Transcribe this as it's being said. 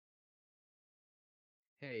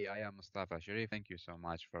Hey, I am Mustafa Sharif. Thank you so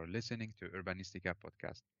much for listening to Urbanistica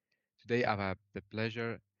podcast. Today, I have the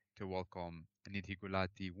pleasure to welcome Nidhi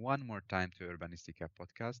Gulati one more time to Urbanistica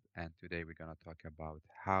podcast. And today, we're going to talk about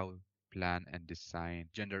how plan and design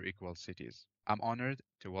gender equal cities. I'm honored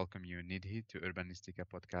to welcome you, Nidhi, to Urbanistica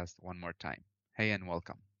podcast one more time. Hey, and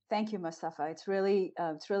welcome. Thank you, Mustafa. It's really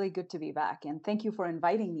good to be back, and thank you for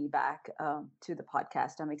inviting me back to the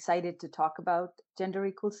podcast. I'm excited to talk about gender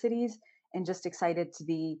equal cities, and just excited to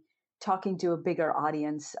be talking to a bigger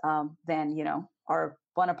audience than our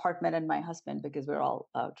one apartment and my husband because we're all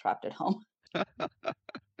trapped at home.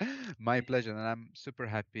 My pleasure, and I'm super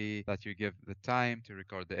happy that you give the time to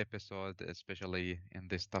record the episode, especially in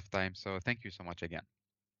this tough time. So, thank you so much again.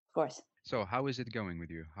 Of course, So, how is it going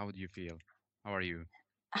with you? How do you feel? How are you?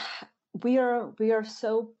 we are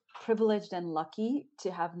so privileged and lucky to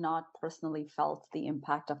have not personally felt the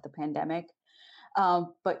impact of the pandemic.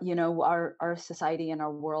 But our society and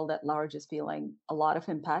our world at large is feeling a lot of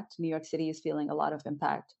impact. New York City is feeling a lot of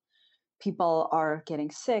impact. People are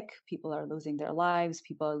getting sick. People are losing their lives.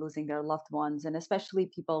 People are losing their loved ones, and especially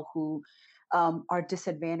people who are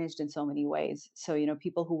disadvantaged in so many ways. So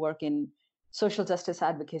people who work in social justice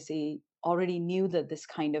advocacy already knew that this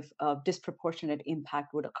kind of disproportionate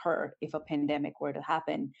impact would occur if a pandemic were to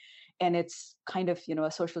happen, and it's kind of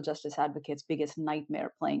a social justice advocate's biggest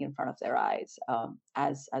nightmare playing in front of their eyes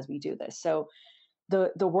as we do this. So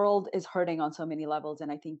the world is hurting on so many levels,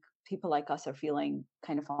 and I think people like us are feeling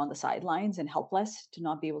kind of on the sidelines and helpless to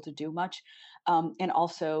not be able to do much, and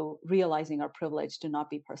also realizing our privilege to not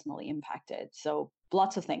be personally impacted. So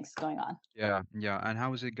lots of things going on. Yeah, yeah. And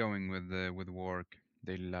how is it going with work,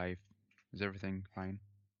 daily life? Is everything fine?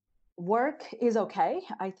 Work is okay.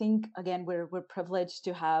 I think again we're privileged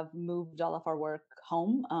to have moved all of our work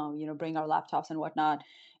home, bring our laptops and whatnot,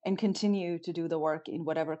 and continue to do the work in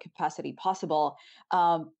whatever capacity possible.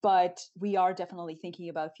 But we are definitely thinking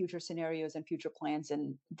about future scenarios and future plans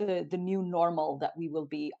and the new normal that we will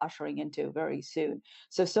be ushering into very soon.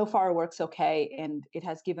 So far work's okay, and it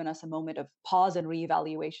has given us a moment of pause and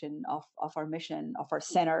reevaluation of our mission, of our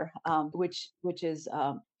center, which is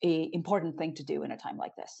a important thing to do in a time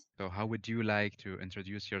like this. So, how would you like to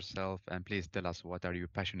introduce yourself? And please tell us what are you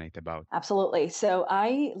passionate about? Absolutely. So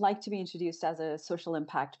I like to be introduced as a social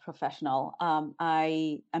impact professional.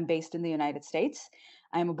 I am based in the United States.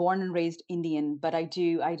 I'm a born and raised Indian, but I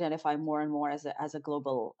do identify more and more as a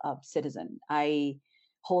global citizen. I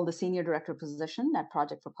hold a senior director position at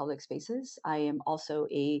Project for Public Spaces. I am also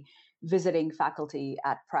a visiting faculty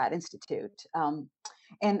at Pratt Institute,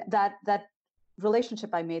 and that relationship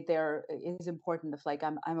I made there is important. Of like,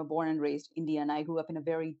 I'm a born and raised Indian. I grew up in a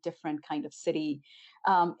very different kind of city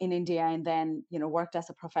in India, and then worked as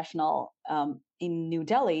a professional in New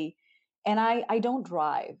Delhi. And I don't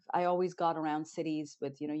drive. I always got around cities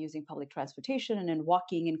with using public transportation and then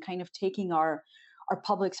walking and kind of taking our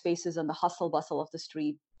public spaces and the hustle bustle of the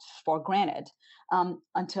street for granted,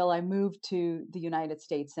 until I moved to the United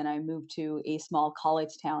States, and I moved to a small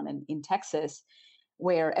college town in Texas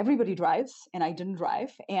where everybody drives and I didn't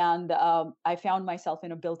drive. And I found myself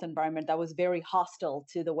in a built environment that was very hostile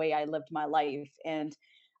to the way I lived my life. And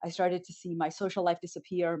I started to see my social life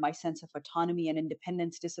disappear, my sense of autonomy and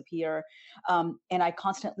independence disappear. And I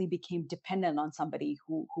constantly became dependent on somebody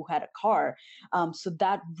who had a car. So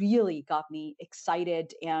that really got me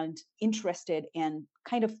excited and interested and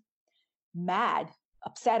kind of mad,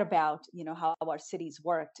 upset about how our cities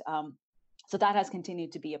worked. So that has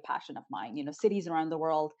continued to be a passion of mine. Cities around the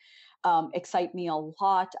world excite me a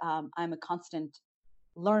lot. I'm a constant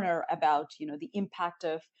learner about the impact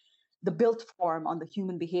of the built form on the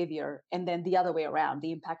human behavior, and then the other way around,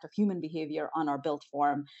 the impact of human behavior on our built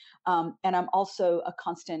form. And I'm also a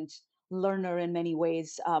constant learner in many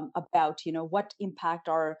ways about what impact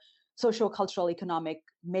our social, cultural, economic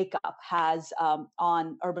makeup has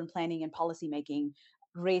on urban planning and policymaking,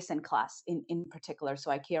 race and class in particular.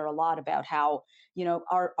 So I care a lot about how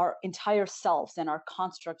our entire selves and our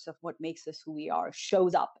constructs of what makes us who we are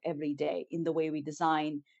shows up every day in the way we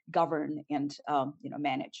design, govern, and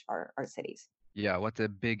manage our cities. Yeah, what a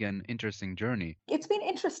big and interesting journey. It's been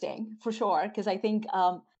interesting for sure, because I think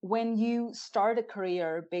when you start a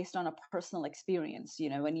career based on a personal experience,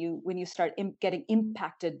 when you start getting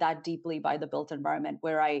impacted that deeply by the built environment,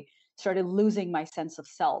 where I started losing my sense of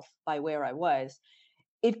self by where I was,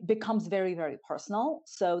 it becomes very, very personal.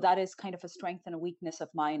 So that is kind of a strength and a weakness of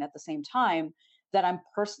mine at the same time, that I'm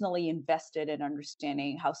personally invested in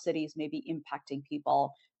understanding how cities may be impacting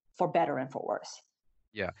people for better and for worse.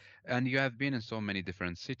 Yeah, and you have been in so many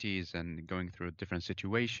different cities and going through different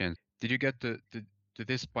situations. Did you get to to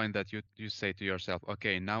this point that you say to yourself,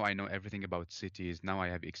 okay, now I know everything about cities, now I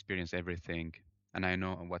have experienced everything, and I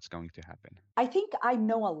know what's going to happen? I think I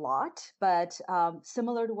know a lot, but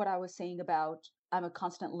similar to what I was saying about, I'm a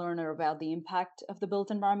constant learner about the impact of the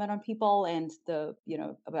built environment on people and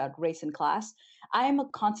about race and class. I am a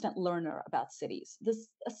constant learner about cities.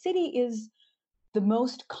 A city is the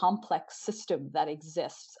most complex system that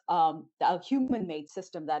exists, a human-made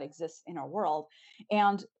system that exists in our world.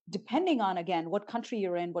 And depending on, again, what country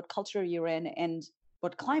you're in, what culture you're in, and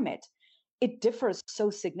what climate, it differs so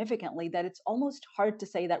significantly that it's almost hard to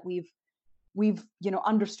say that we've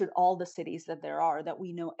understood all the cities that there are, that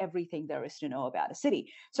we know everything there is to know about a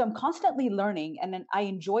city. So I'm constantly learning, and then I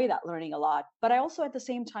enjoy that learning a lot, but I also at the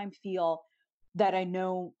same time feel that I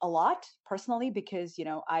know a lot personally because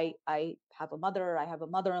I have a mother, I have a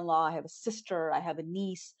mother-in-law, I have a sister, I have a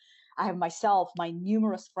niece, I have myself, my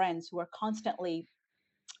numerous friends who are constantly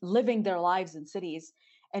living their lives in cities.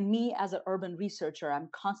 And me as an urban researcher, I'm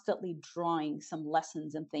constantly drawing some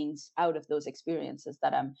lessons and things out of those experiences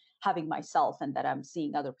that I'm having myself and that I'm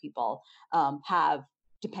seeing other people have,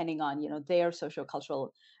 depending on their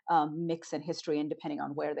sociocultural mix and history, and depending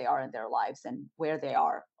on where they are in their lives and where they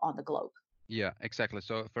are on the globe. Yeah, exactly.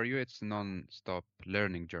 So for you, it's non-stop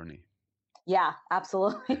learning journey. Yeah,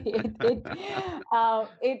 absolutely.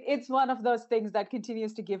 It's one of those things that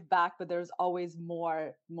continues to give back, but there's always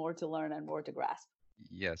more to learn and more to grasp.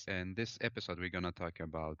 Yes, in this episode, we're gonna talk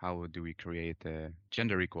about how do we create a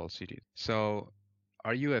gender equal city. So,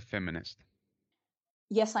 are you a feminist?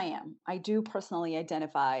 Yes, I am. I do personally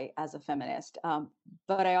identify as a feminist,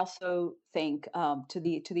 but I also think, to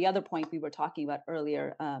the other point we were talking about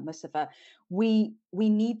earlier, Mustafa, we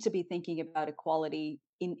need to be thinking about equality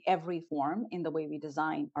in every form in the way we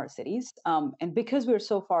design our cities. And because we're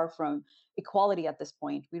so far from equality at this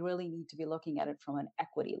point, we really need to be looking at it from an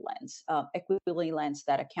equity lens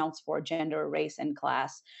that accounts for gender, race, and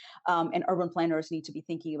class. And urban planners need to be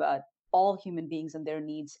thinking about all human beings and their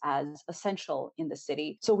needs as essential in the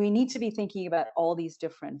city. So we need to be thinking about all these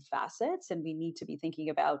different facets, and we need to be thinking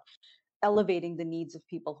about elevating the needs of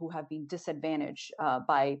people who have been disadvantaged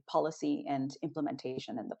by policy and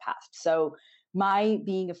implementation in the past. So my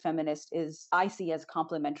being a feminist is, I see as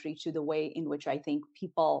complementary to the way in which I think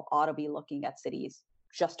people ought to be looking at cities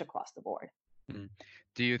just across the board. Mm.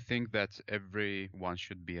 Do you think that everyone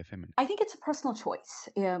should be a feminist? I think it's a personal choice.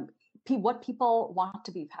 What people want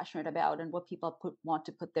to be passionate about and what people want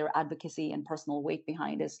to put their advocacy and personal weight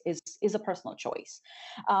behind is a personal choice.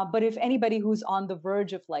 But if anybody who's on the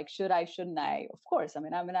verge of like, should I, shouldn't I? Of course, I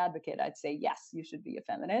mean, I'm an advocate. I'd say yes, you should be a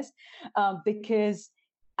feminist, because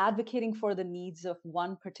advocating for the needs of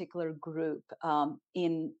one particular group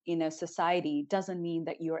in a society doesn't mean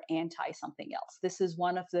that you're anti something else. This is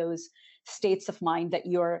one of those states of mind that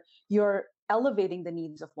you're elevating the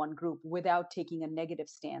needs of one group without taking a negative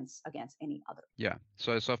stance against any other. Yeah.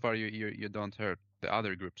 So far you don't hurt the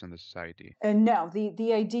other groups in the society. And no,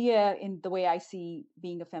 the idea in the way I see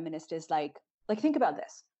being a feminist is like think about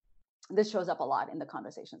this. This shows up a lot in the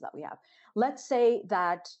conversations that we have. Let's say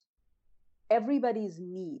that everybody's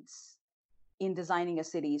needs in designing a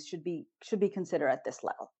city should be considered at this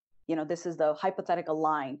level. This is the hypothetical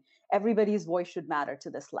line. Everybody's voice should matter to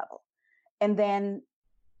this level. And then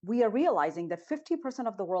we are realizing that 50%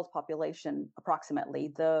 of the world's population,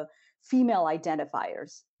 approximately, the female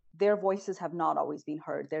identifiers, their voices have not always been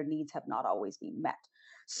heard, their needs have not always been met.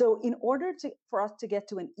 So in order for us to get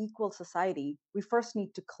to an equal society, we first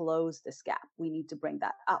need to close this gap. We need to bring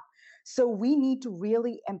that up. So we need to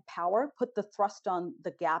really empower, put the thrust on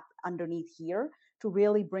the gap underneath here to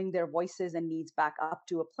really bring their voices and needs back up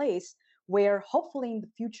to a place where hopefully in the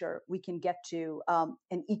future we can get to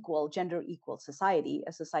an equal, gender equal society,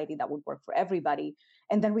 a society that would work for everybody.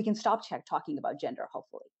 And then we can stop talking about gender,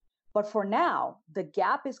 hopefully. But for now, the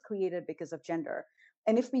gap is created because of gender.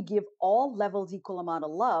 And if we give all levels equal amount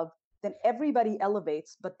of love, then everybody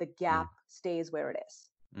elevates, but the gap stays where it is.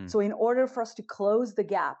 So in order for us to close the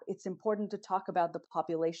gap, it's important to talk about the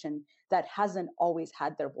population that hasn't always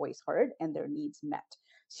had their voice heard and their needs met.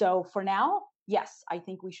 So for now, yes, I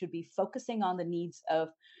think we should be focusing on the needs of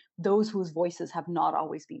those whose voices have not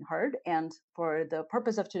always been heard. And for the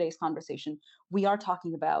purpose of today's conversation, we are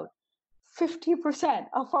talking about 50%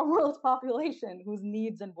 of our world population whose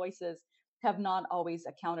needs and voices have not always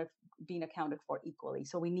been accounted for equally.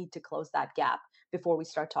 So we need to close that gap before we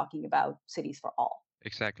start talking about cities for all.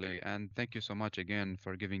 Exactly. And thank you so much again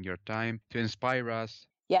for giving your time to inspire us.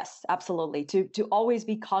 Yes, absolutely. To always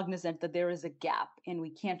be cognizant that there is a gap and we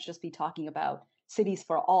can't just be talking about cities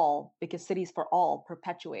for all, because cities for all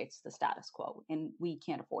perpetuates the status quo and we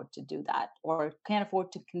can't afford to do that or can't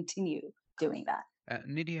afford to continue doing that.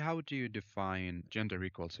 Nidhi, how do you define gender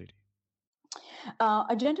equal city?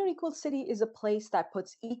 A gender equal city is a place that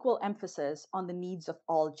puts equal emphasis on the needs of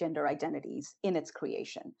all gender identities in its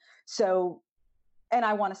creation. So, and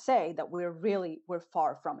I want to say that we're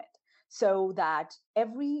far from it. So that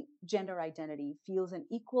every gender identity feels an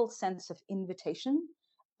equal sense of invitation,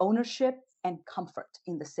 ownership, and comfort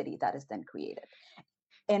in the city that is then created.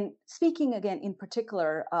 And speaking again in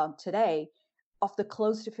particular today, of the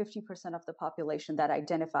close to 50% of the population that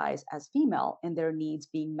identifies as female and their needs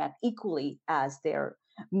being met equally as their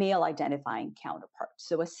male identifying counterparts.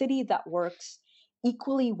 So a city that works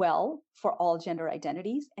equally well for all gender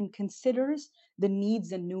identities and considers the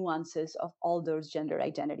needs and nuances of all those gender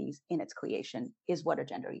identities in its creation is what a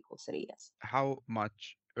gender equal city is. How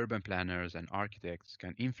much urban planners and architects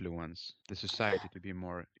can influence the society to be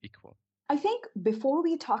more equal? I think before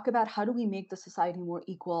we talk about how do we make the society more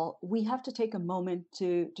equal, we have to take a moment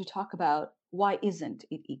to talk about why isn't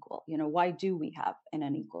it equal? You know, why do we have an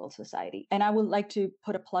unequal society? And I would like to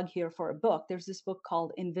put a plug here for a book. There's this book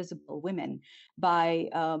called Invisible Women by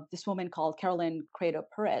this woman called Carolyn Credo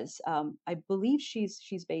Perez. I believe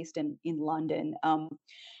she's based in London,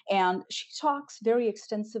 and she talks very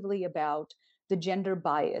extensively about the gender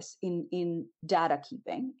bias in data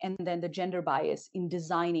keeping, and then the gender bias in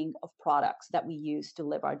designing of products that we use to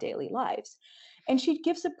live our daily lives. And she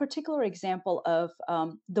gives a particular example of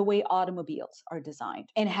the way automobiles are designed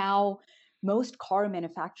and how most car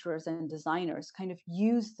manufacturers and designers kind of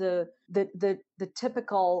use the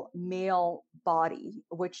typical male body,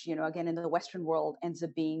 which, you know, again in the Western world ends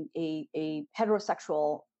up being a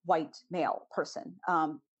heterosexual white male person,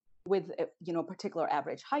 with particular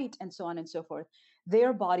average height and so on and so forth.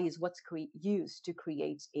 Their body is what's used to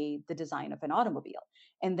create the design of an automobile,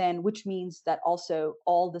 and then which means that also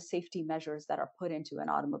all the safety measures that are put into an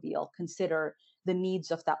automobile consider the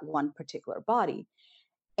needs of that one particular body.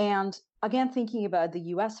 And again, thinking about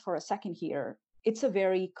the US for a second here, it's a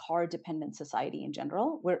very car dependent society in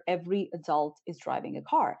general, where every adult is driving a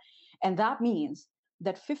car. And that means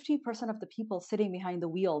that 50% of the people sitting behind the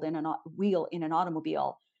wheel in an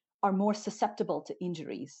automobile are more susceptible to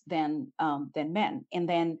injuries than men. And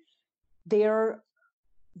then they're,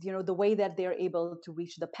 the way that they're able to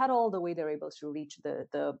reach the pedal, the way they're able to reach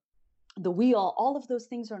the wheel, all of those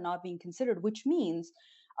things are not being considered, which means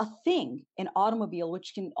a thing, an automobile,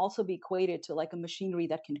 which can also be equated to like a machinery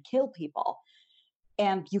that can kill people,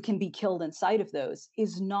 and you can be killed inside of those,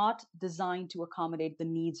 is not designed to accommodate the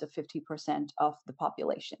needs of 50% of the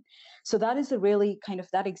population. So that is a really kind of,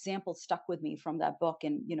 that example stuck with me from that book,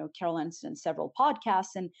 and Carolyn's done several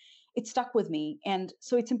podcasts, and it stuck with me. And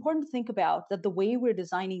so it's important to think about that the way we're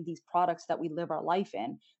designing these products that we live our life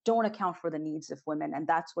in don't account for the needs of women, and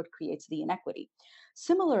that's what creates the inequity.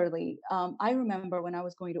 Similarly, I remember when I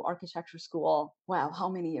was going to architecture school, wow, how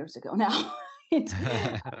many years ago now?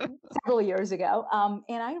 Several years ago.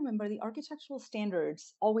 And I remember the architectural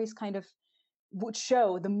standards always kind of would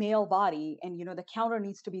show the male body, and the counter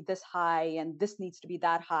needs to be this high and this needs to be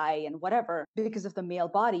that high and whatever, because of the male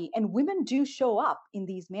body. And women do show up in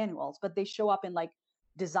these manuals, but they show up in like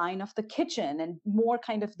design of the kitchen and more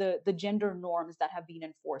kind of the gender norms that have been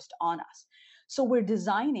enforced on us. So we're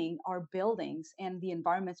designing our buildings and the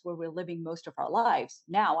environments where we're living most of our lives.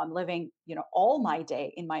 Now I'm living, all my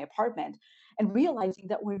day in my apartment, and realizing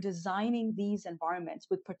that we're designing these environments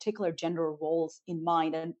with particular gender roles in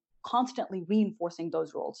mind and constantly reinforcing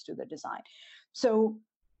those roles to the design. So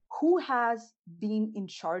who has been in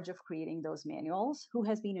charge of creating those manuals? Who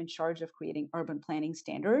has been in charge of creating urban planning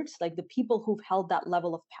standards? Like the people who've held that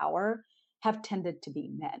level of power have tended to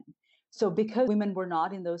be men. So because women were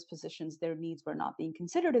not in those positions, their needs were not being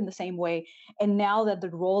considered in the same way. And now that the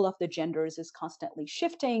role of the genders is constantly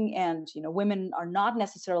shifting, and women are not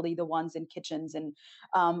necessarily the ones in kitchens and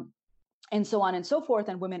so on and so forth,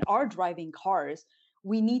 and women are driving cars,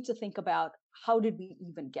 we need to think about how did we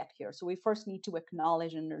even get here? So we first need to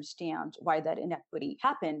acknowledge and understand why that inequity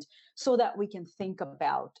happened, so that we can think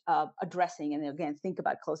about addressing and again think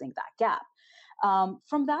about closing that gap.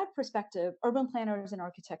 From that perspective, urban planners and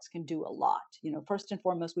architects can do a lot. First and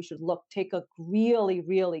foremost, we should take a really,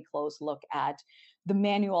 really close look at the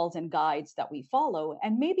manuals and guides that we follow,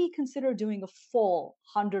 and maybe consider doing a full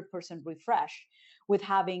 100% refresh with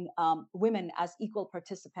having women as equal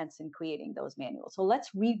participants in creating those manuals. So let's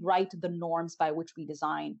rewrite the norms by which we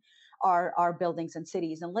design our buildings and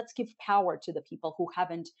cities, and let's give power to the people who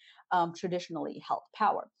haven't traditionally held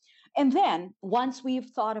power. And then once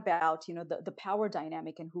we've thought about the power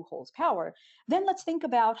dynamic and who holds power, then let's think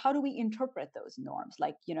about how do we interpret those norms?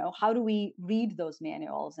 Like, how do we read those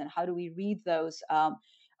manuals, and how do we read those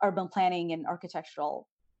urban planning and architectural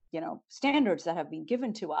standards that have been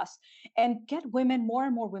given to us, and get women, more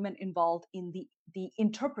and more women involved in the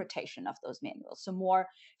interpretation of those manuals. So more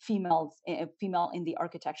female in the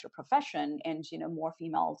architecture profession, and more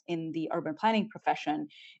females in the urban planning profession,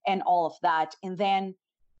 and all of that. And then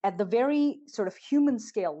at the very sort of human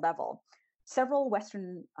scale level, several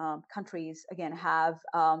Western countries again have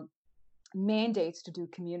mandates to do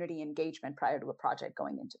community engagement prior to a project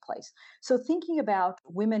going into place. So thinking about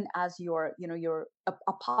women as your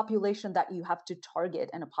a population that you have to target,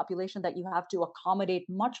 and a population that you have to accommodate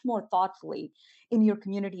much more thoughtfully in your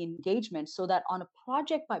community engagement, so that on a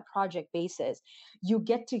project by project basis you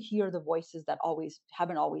get to hear the voices that always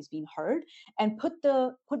haven't always been heard, and put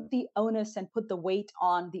the onus and put the weight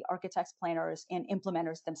on the architects, planners, and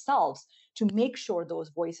implementers themselves to make sure those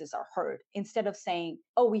voices are heard, instead of saying,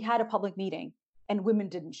 oh, we had a public meeting and women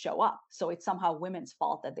didn't show up, so it's somehow women's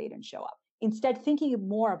fault that they didn't show up. Instead, thinking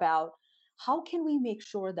more about how can we make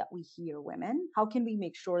sure that we hear women? How can we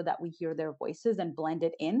make sure that we hear their voices and blend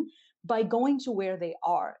it in by going to where they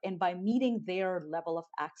are and by meeting their level of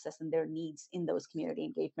access and their needs in those community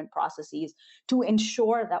engagement processes to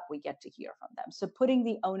ensure that we get to hear from them? So putting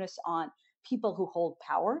the onus on people who hold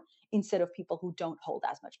power instead of people who don't hold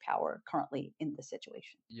as much power currently in the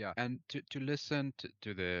situation. Yeah, and to listen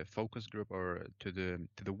to the focus group or to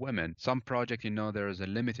the women, some project, there is a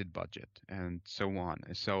limited budget and so on.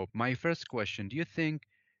 So my first question, do you think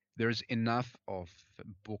there's enough of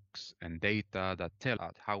books and data that tell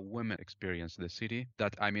us how women experience the city?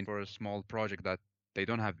 That, I mean, for a small project that they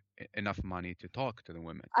don't have enough money to talk to the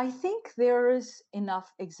women. I think there's enough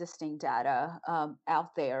existing data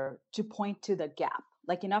out there to point to the gap,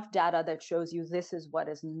 like enough data that shows you this is what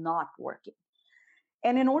is not working.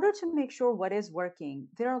 And in order to make sure what is working,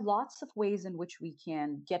 there are lots of ways in which we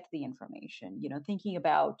can get the information, thinking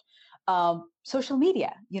about social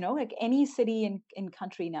media, like any city and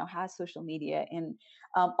country now has social media, and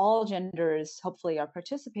all genders hopefully are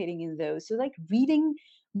participating in those. So like reading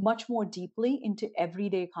much more deeply into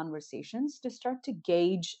everyday conversations to start to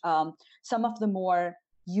gauge some of the more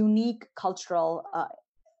unique cultural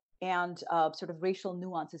and sort of racial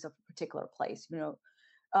nuances of a particular place,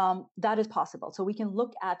 that is possible. So we can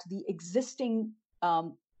look at the existing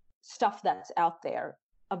stuff that's out there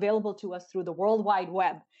available to us through the World Wide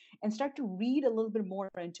Web and start to read a little bit more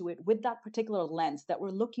into it with that particular lens, that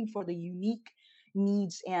we're looking for the unique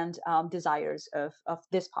needs and desires of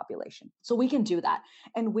this population. So we can do that.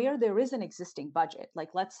 And where there is an existing budget, like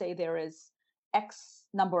let's say there is X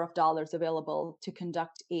number of dollars available to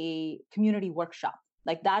conduct a community workshop,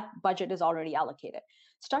 like that budget is already allocated.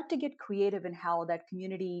 Start to get creative in how that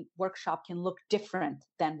community workshop can look different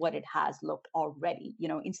than what it has looked already.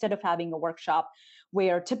 Instead of having a workshop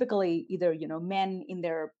where typically either, men in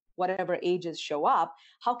their whatever ages show up,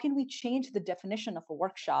 how can we change the definition of a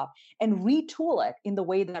workshop and retool it in the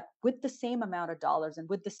way that with the same amount of dollars and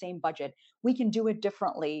with the same budget, we can do it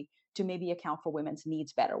differently to maybe account for women's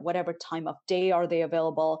needs better? Whatever time of day are they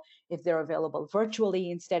available? If they're available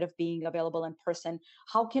virtually instead of being available in person,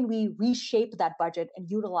 how can we reshape that budget and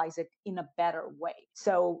utilize it in a better way?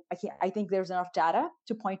 So I think there's enough data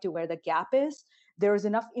to point to where the gap is. There is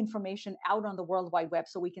enough information out on the World Wide Web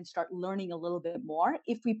so we can start learning a little bit more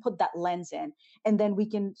if we put that lens in. And then we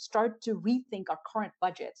can start to rethink our current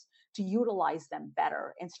budgets to utilize them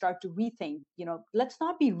better and start to rethink, let's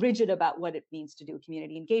not be rigid about what it means to do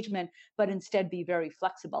community engagement, but instead be very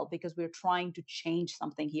flexible, because we're trying to change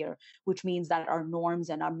something here, which means that our norms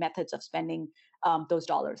and our methods of spending those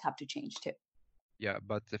dollars have to change too. Yeah,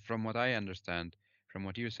 but from what I understand, from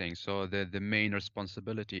what you're saying, so the main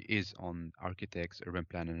responsibility is on architects, urban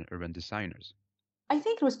planners, and urban designers. I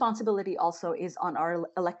think responsibility also is on our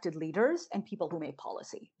elected leaders and people who make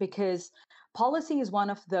policy, because policy is one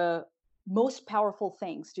of the most powerful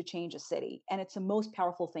things to change a city. And it's the most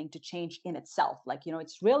powerful thing to change in itself. Like,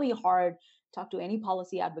 it's really hard. Talk to any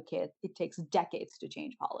policy advocate. It takes decades to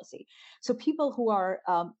change policy. So people who are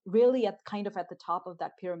really at the top of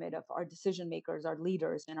that pyramid of our decision makers, our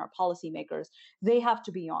leaders, and our policymakers, they have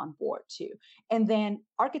to be on board too. And then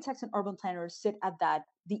architects and urban planners sit at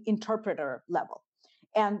the interpreter level,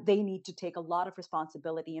 and they need to take a lot of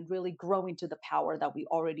responsibility and really grow into the power that we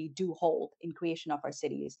already do hold in creation of our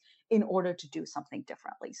cities in order to do something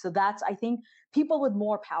differently. So that's, I think, people with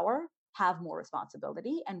more power have more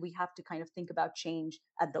responsibility, and we have to kind of think about change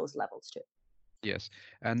at those levels too. Yes,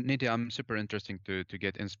 and Nidhi, I'm super interesting to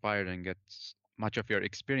get inspired and get much of your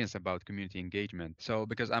experience about community engagement. So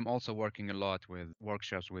because I'm also working a lot with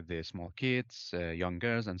workshops with the small kids, young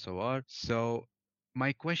girls, and so on. So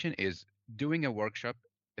my question is, doing a workshop,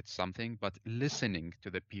 it's something, but listening to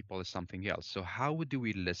the people is something else. So how do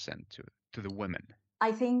we listen to the women?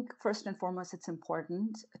 I think first and foremost, it's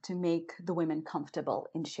important to make the women comfortable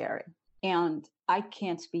in sharing. And I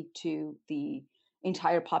can't speak to the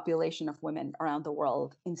entire population of women around the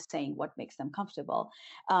world in saying what makes them comfortable.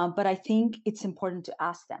 But I think it's important to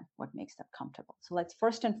ask them what makes them comfortable. So let's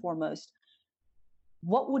first and foremost,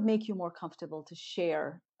 what would make you more comfortable to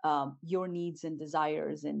share your needs and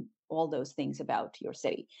desires and all those things about your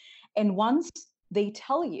city? And once they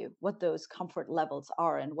tell you what those comfort levels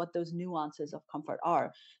are and what those nuances of comfort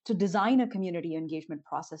are, to design a community engagement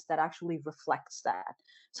process that actually reflects that.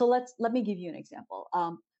 So let me give you an example.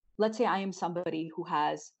 Let's say I am somebody who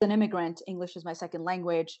has an immigrant, English is my second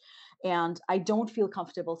language, and I don't feel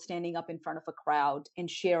comfortable standing up in front of a crowd and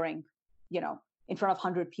sharing, in front of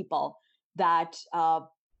 100 people that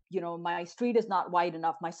my street is not wide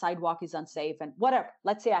enough, my sidewalk is unsafe, and whatever.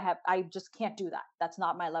 Let's say I just can't do that. That's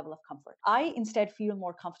not my level of comfort. I instead feel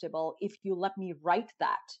more comfortable if you let me write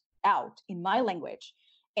that out in my language,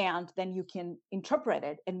 and then you can interpret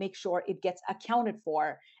it and make sure it gets accounted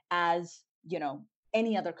for as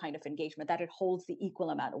any other kind of engagement, that it holds the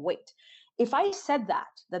equal amount of weight. If I said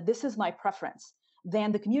that this is my preference,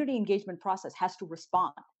 then the community engagement process has to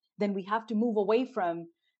respond. Then we have to move away from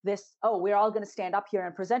this, we're all going to stand up here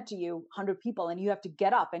and present to you 100 people, and you have to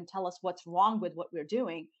get up and tell us what's wrong with what we're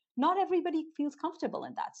doing. Not everybody feels comfortable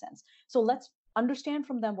in that sense. So let's understand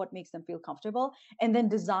from them what makes them feel comfortable, and then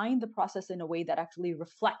design the process in a way that actually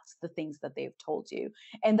reflects the things that they've told you.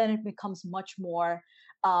 And then it becomes much more,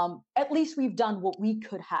 at least we've done what we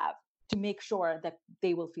could have to make sure that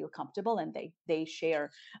they will feel comfortable and they share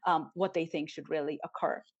what they think should really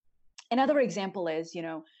occur. Another example is,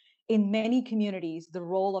 in many communities, the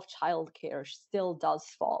role of childcare still does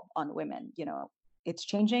fall on women. It's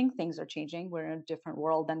changing. Things are changing. We're in a different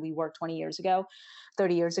world than we were 20 years ago,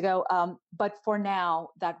 30 years ago. But for now,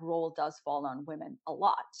 that role does fall on women a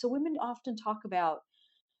lot. So women often talk about,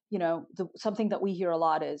 something that we hear a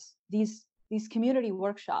lot is these community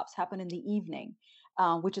workshops happen in the evening,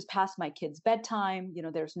 which is past my kids' bedtime.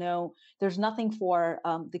 There's nothing for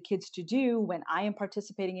the kids to do when I am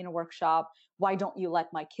participating in a workshop. Why don't you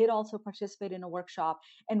let my kid also participate in a workshop?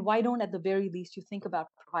 And why don't, at the very least, you think about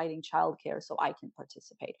providing childcare so I can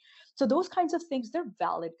participate? So those kinds of things, they're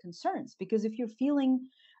valid concerns, because if you're feeling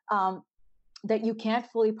that you can't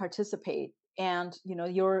fully participate, and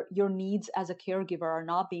your needs as a caregiver are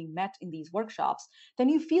not being met in these workshops, then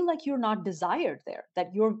you feel like you're not desired there,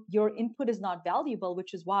 that your input is not valuable,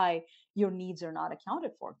 which is why your needs are not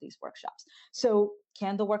accounted for at these workshops. So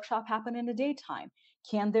can the workshop happen in the daytime?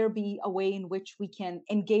 Can there be a way in which we can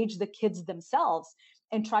engage the kids themselves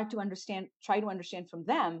and try to understand from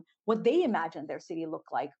them what they imagine their city look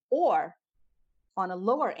like? Or on a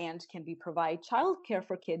lower end, can we provide childcare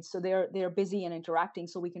for kids so they're busy and interacting,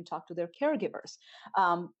 so we can talk to their caregivers?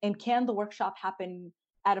 And can the workshop happen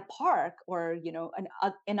at a park or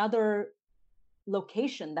another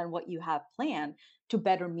location than what you have planned to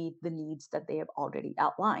better meet the needs that they have already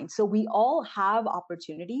outlined? So we all have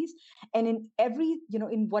opportunities, and in every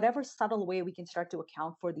in whatever subtle way we can start to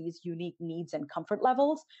account for these unique needs and comfort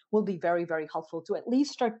levels will be very, very helpful to at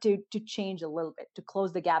least start to change a little bit, to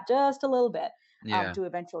close the gap just a little bit, Yeah, to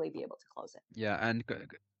eventually be able to close it. yeah, and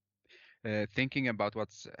thinking about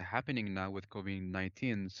what's happening now with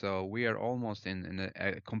COVID-19, so we are almost in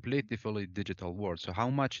a completely fully digital world. So how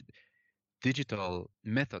much digital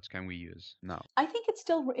methods can we use now? I think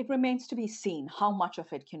it remains to be seen how much of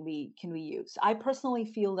it can we use. I personally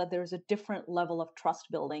feel that there's a different level of trust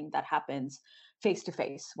building that happens face to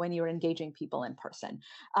face when you're engaging people in person.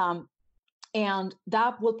 And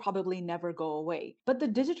that will probably never go away. But the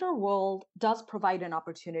digital world does provide an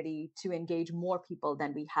opportunity to engage more people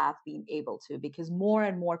than we have been able to, because more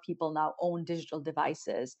and more people now own digital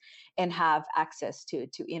devices and have access to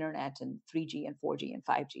internet and 3G and 4G and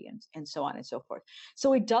 5G and so on and so forth.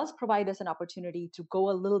 So it does provide us an opportunity to go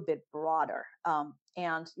a little bit broader.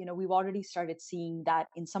 And we've already started seeing that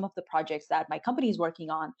in some of the projects that my company is working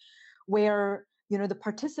on, where the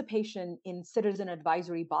participation in citizen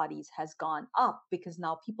advisory bodies has gone up, because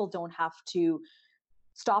now people don't have to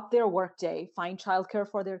stop their workday, find childcare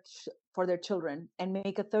for their children, and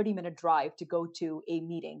make a 30-minute drive to go to a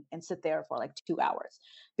meeting and sit there for like 2 hours,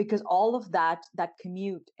 because all of that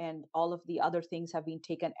commute and all of the other things have been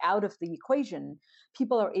taken out of the equation.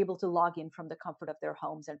 People are able to log in from the comfort of their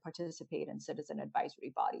homes and participate in citizen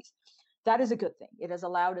advisory bodies. That is a good thing. It has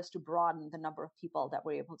allowed us to broaden the number of people that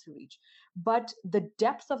we're able to reach. But the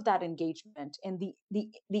depth of that engagement and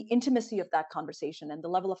the intimacy of that conversation and the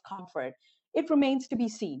level of comfort, it remains to be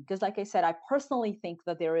seen. Because like I said, I personally think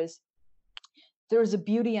that there is a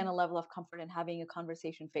beauty and a level of comfort in having a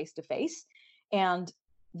conversation face to face. And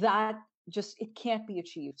that just it can't be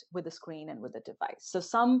achieved with a screen and with a device. So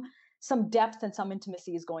some depth and some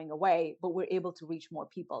intimacy is going away, but we're able to reach more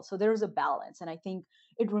people. So there's a balance, and I think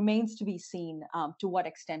it remains to be seen to what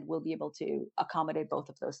extent we'll be able to accommodate both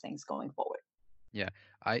of those things going forward. Yeah,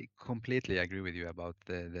 I completely agree with you about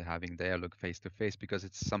the having dialogue face to face because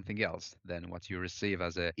it's something else than what you receive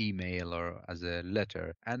as an email or as a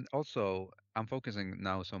letter. And also, I'm focusing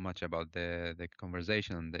now so much about the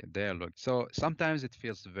conversation and the dialogue. So sometimes it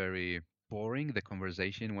feels very boring, the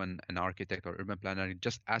conversation, when an architect or urban planner is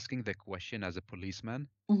just asking the question as a policeman.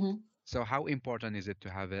 Mm-hmm. So how important is it to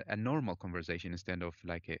have a normal conversation instead of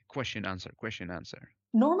like a question answer, question answer?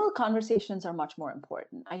 Normal conversations are much more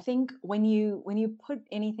important. I think when you put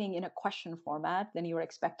anything in a question format, then you're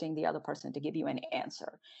expecting the other person to give you an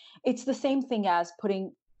answer. It's the same thing as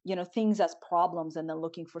putting things as problems and then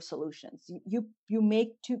looking for solutions. You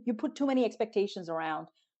put too many expectations around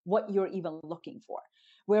what you're even looking for.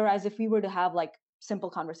 Whereas if we were to have like simple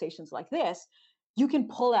conversations like this, you can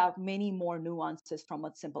pull out many more nuances from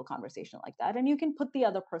a simple conversation like that, and you can put the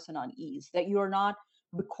other person on ease that you're not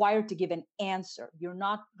required to give an answer. You're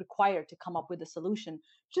not required to come up with a solution.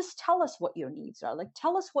 Just tell us what your needs are. Like,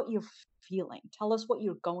 tell us what you're feeling. Tell us what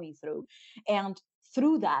you're going through. And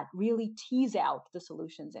through that, really tease out the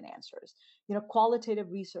solutions and answers.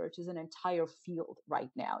 Qualitative research is an entire field right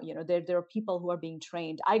now. There are people who are being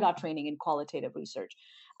trained. I got training in qualitative research.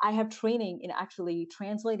 I have training in actually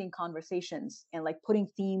translating conversations and like putting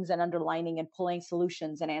themes and underlining and pulling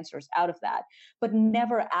solutions and answers out of that, but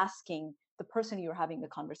never asking the person you're having the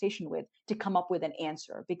conversation with to come up with an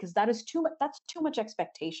answer, because that's too much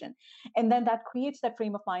expectation. And then that creates that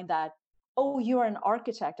frame of mind that, oh, you're an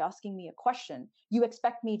architect asking me a question, you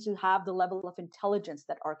expect me to have the level of intelligence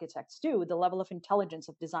that architects do, the level of intelligence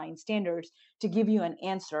of design standards, to give you an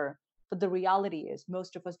answer. But the reality is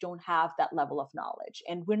most of us don't have that level of knowledge,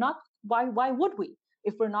 and we're not. Why would we?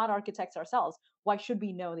 If we're not architects ourselves, why should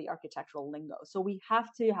we know the architectural lingo? So we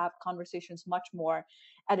have to have conversations much more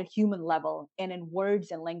at a human level and in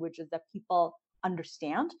words and languages that people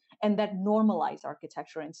understand, and that normalize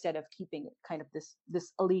architecture instead of keeping it kind of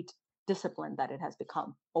this elite discipline that it has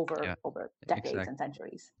become Yeah, over decades and exactly.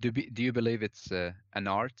 centuries. Do you believe it's an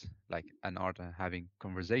art, like an art having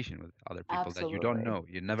conversation with other people that you don't Absolutely. know,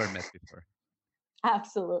 you never met before?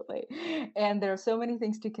 Absolutely. And there are so many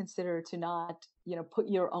things to consider to not, put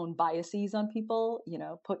your own biases on people,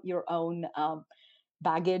 put your own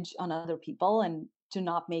baggage on other people, and to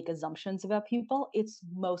not make assumptions about people. It's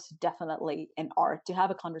most definitely an art to have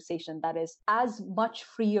a conversation that is as much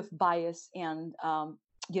free of bias and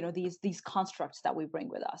these constructs that we bring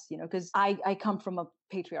with us, because I come from a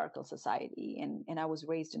patriarchal society, and I was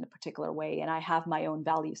raised in a particular way, and I have my own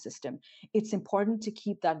value system. It's important to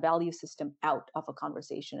keep that value system out of a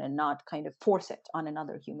conversation and not kind of force it on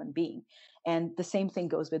another human being. And the same thing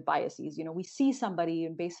goes with biases. We see somebody,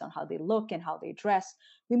 and based on how they look and how they dress,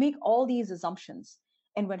 we make all these assumptions.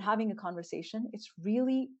 And when having a conversation,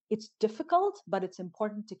 it's difficult, but it's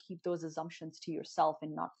important to keep those assumptions to yourself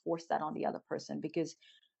and not force that on the other person, because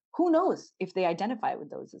who knows if they identify with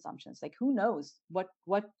those assumptions? Like, who knows what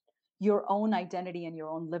your own identity and your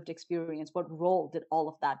own lived experience, what role did all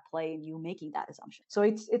of that play in you making that assumption? So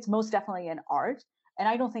it's most definitely an art, and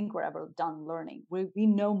I don't think we're ever done learning. We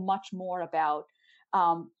know much more about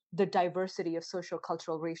the diversity of social,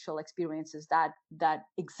 cultural, racial experiences that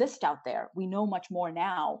exist out there. We know much more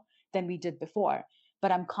now than we did before,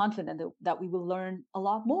 but I'm confident that we will learn a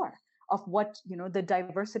lot more of what the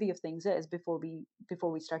diversity of things is before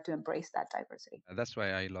we start to embrace that diversity. That's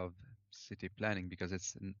why I love city planning because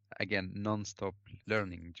it's again non-stop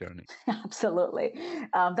learning journey. Absolutely.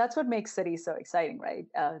 That's what makes cities so exciting, right?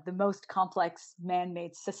 The most complex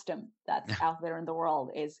man-made system that's out there in the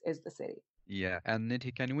world is the city. Yeah, and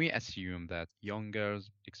Nidhi, can we assume that young girls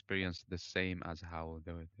experience the same as how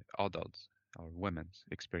the adults or women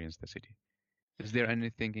experience the city? Is there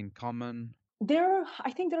anything in common?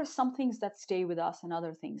 I think there are some things that stay with us and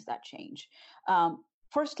other things that change.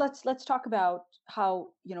 First, let's talk about how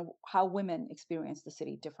women experience the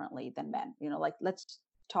city differently than men. Like, let's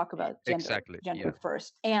talk about gender Exactly. gender Yeah.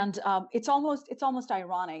 first. And it's almost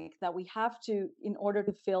ironic that we have to, in order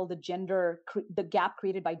to fill the gap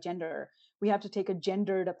created by gender, we have to take a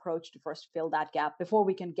gendered approach to first fill that gap before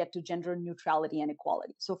we can get to gender neutrality and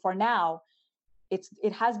equality. So for now,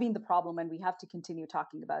 it has been the problem, and we have to continue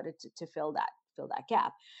talking about it to fill that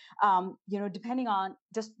gap. Depending on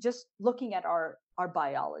just looking at our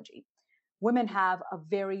biology, women have a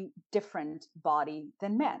very different body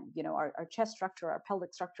than men. Our chest structure, our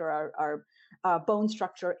pelvic structure, our bone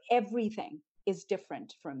structure, everything is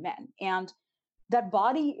different from men. And that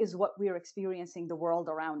body is what we're experiencing the world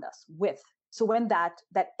around us with. So when that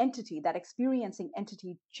entity, that experiencing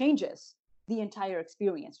entity changes, the entire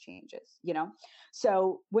experience changes, you know?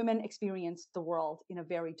 So women experience the world in a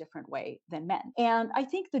very different way than men. And I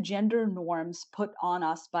think the gender norms put on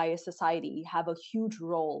us by a society have a huge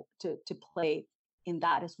role to play in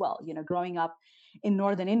that as well. You know, growing up in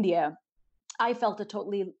northern India, I felt a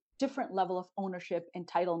totally different level of ownership,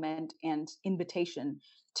 entitlement, and invitation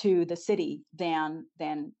to the city than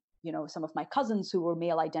you know, some of my cousins who were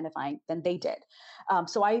male identifying than they did.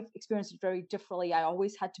 So I experienced it very differently. I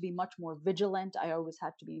always had to be much more vigilant. I always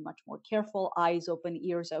had to be much more careful, eyes open,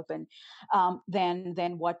 ears open,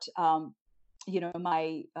 than what you know,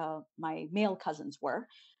 my male cousins were.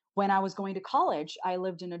 When I was going to college, I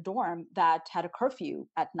lived in a dorm that had a curfew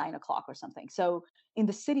at 9 o'clock or something. So in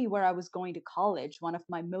the city where I was going to college, one of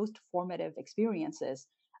my most formative experiences,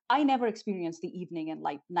 I never experienced the evening and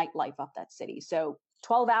nightlife of that city. So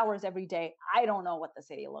 12 hours every day, I don't know what the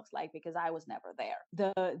city looks like because I was never there.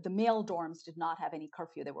 The male dorms did not have any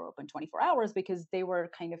curfew. They were open 24 hours because they were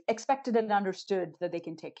kind of expected and understood that they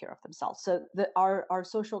can take care of themselves. So our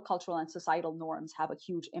social, cultural, and societal norms have a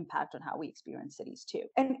huge impact on how we experience cities too.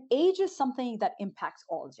 And age is something that impacts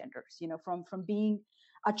all genders, you know, from being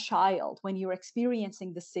a child, when you're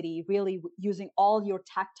experiencing the city, really using all your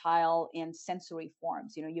tactile and sensory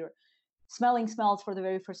forms. You know, you're smelling smells for the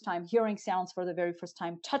very first time, hearing sounds for the very first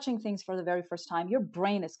time, touching things for the very first time. Your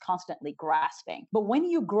brain is constantly grasping. But when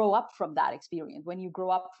you grow up from that experience, when you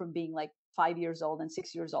grow up from being like 5 years old and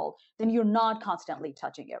 6 years old, then you're not constantly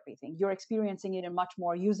touching everything. You're experiencing it in much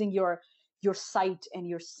more using your sight and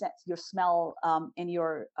your smell, and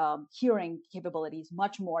your hearing capabilities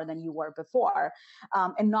much more than you were before,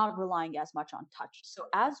 and not relying as much on touch. So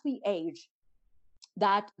as we age,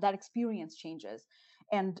 that experience changes,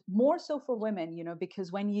 and more so for women, you know,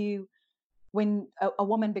 because when a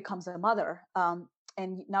woman becomes a mother,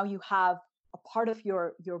 and now you have a part of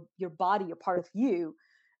your body, a part of you,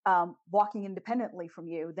 walking independently from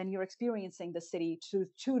you, then you're experiencing the city through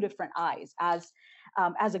two different eyes, as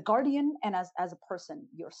a guardian and as a person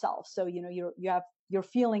yourself. So you know, you have your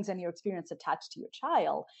feelings and your experience attached to your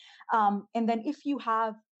child, and then if you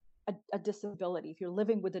have a disability, if you're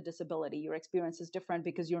living with a disability, your experience is different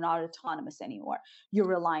because you're not autonomous anymore. You're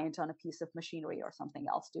reliant on a piece of machinery or something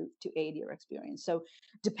else to aid your experience. So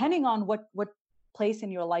depending on what place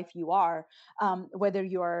in your life you are, whether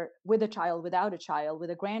you're with a child, without a child,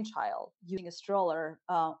 with a grandchild, using a stroller,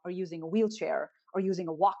 or using a wheelchair, or using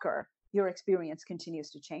a walker, your experience continues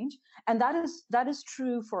to change. And that is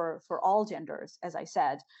true for all genders, as I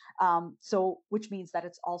said. So which means that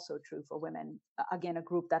it's also true for women. Again, a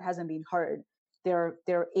group that hasn't been heard,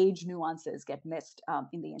 their age nuances get missed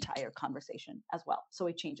in the entire conversation as well. So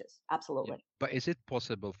it changes, Yeah. absolutely. But is it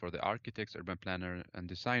possible for the architects, urban planner, and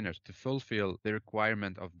designers to fulfill the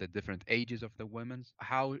requirement of the different ages of the women?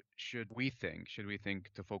 How should we think? Should we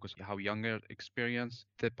think to focus how younger experience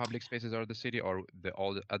the public spaces or the city, or the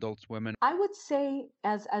all the adults women? I would say,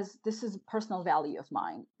 as this is a personal value of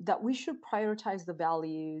mine, that we should prioritize the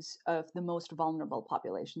values of the most vulnerable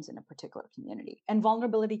populations in a particular community. And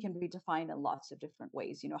vulnerability can be defined in lots of different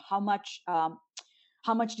ways. You know, how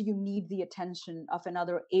much do you need the attention of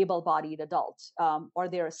another able-bodied adult, or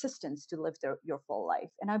their assistants to live your full life?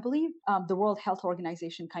 And I believe the World Health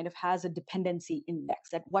Organization kind of has a dependency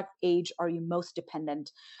index. At what age are you most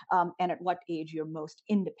dependent, and at what age you're most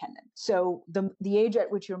independent? So the age at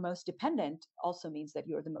which you're most dependent also means that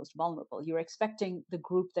you're the most vulnerable. You're expecting the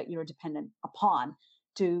group that you're dependent upon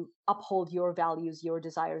to uphold your values, your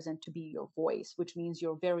desires, and to be your voice, which means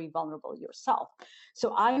you're very vulnerable yourself.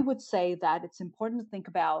 So I would say that it's important to think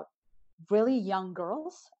about really young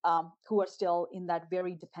girls, who are still in that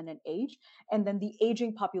very dependent age, and then the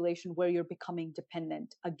aging population where you're becoming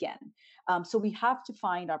dependent again. So we have to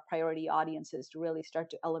find our priority audiences to really start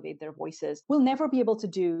to elevate their voices. We'll never be able to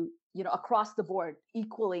do, you know, across the board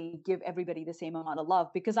equally give everybody the same amount of love,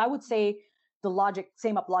 because I would say the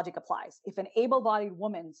same logic applies. If an able-bodied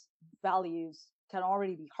woman's values can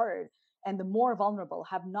already be heard, and the more vulnerable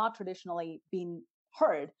have not traditionally been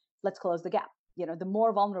heard, let's close the gap. You know, the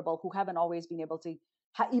more vulnerable who haven't always been able to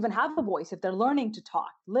even have a voice, if they're learning to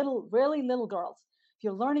talk, really little girls, if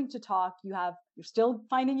you're learning to talk, you're still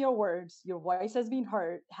finding your words, your voice hasn't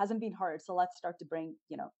been heard. So let's start to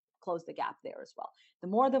close the gap there as well. The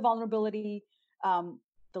more the vulnerability,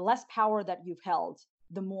 the less power that you've held,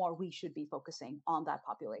 the more we should be focusing on that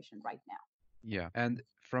population right now. Yeah. And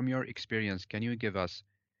from your experience, can you give us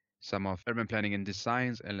some of urban planning and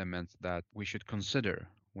design's elements that we should consider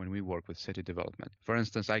when we work with city development. For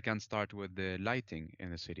instance, I can start with the lighting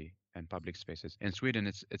in the city and public spaces. In Sweden,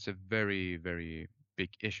 it's a very, very big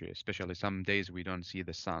issue, especially some days we don't see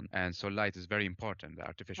the sun. And so light is very important, the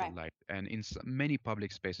artificial Right. light. And in many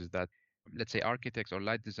public spaces that, let's say, architects or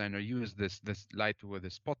light designer use this light with a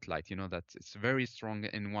spotlight, that it's very strong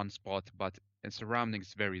in one spot, but in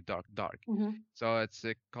surroundings very dark. Mhm. So it's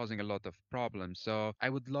causing a lot of problems. So I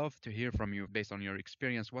would love to hear from you, based on your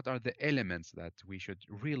experience, what are the elements that we should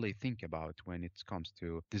really think about when it comes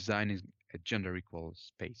to designing a gender equal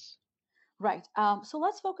space? Right. So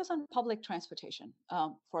let's focus on public transportation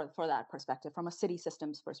for that perspective, from a city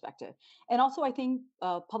systems perspective. And also, I think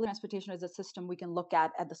public transportation is a system we can look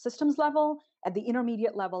at the systems level, at the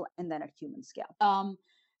intermediate level, and then at human scale.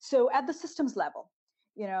 So at the systems level,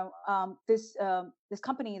 this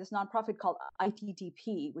company, this nonprofit called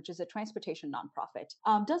ITDP, which is a transportation nonprofit,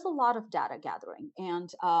 does a lot of data gathering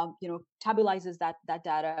and tabulizes that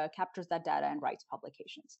data, captures that data, and writes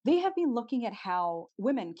publications. They have been looking at how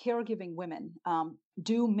women, caregiving women,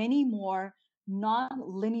 do many more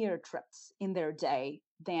non-linear trips in their day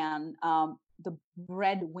than the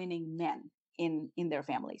breadwinning men in their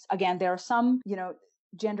families. Again, there are some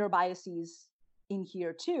gender biases in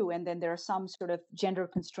here too. And then there are some sort of gender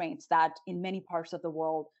constraints that in many parts of the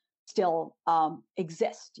world still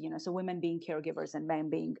exist. So women being caregivers and men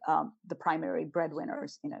being the primary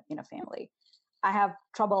breadwinners in a family. I have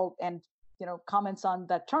trouble and comments on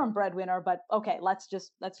the term breadwinner, but okay, let's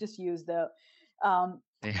just use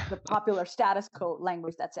Yeah. the popular status quo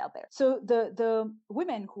language that's out there. So the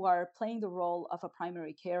women who are playing the role of a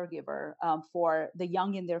primary caregiver for the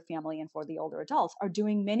young in their family and for the older adults are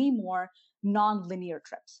doing many more non-linear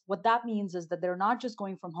trips. What that means is that they're not just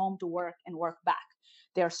going from home to work and work back.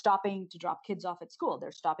 They're stopping to drop kids off at school.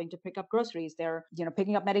 They're stopping to pick up groceries. They're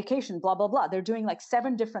picking up medication, blah, blah, blah. They're doing like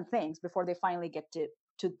 7 different things before they finally get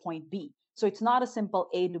to point B. So it's not a simple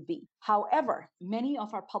A to B. However, many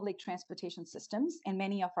of our public transportation systems and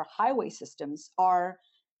many of our highway systems are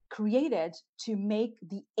created to make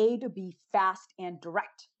the A to B fast and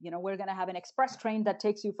direct. We're going to have an express train that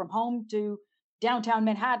takes you from home to downtown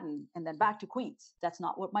Manhattan and then back to Queens. That's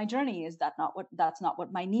not what my journey is. That's not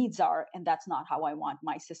what my needs are. And that's not how I want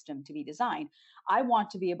my system to be designed. I want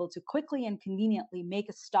to be able to quickly and conveniently make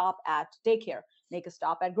a stop at daycare, make a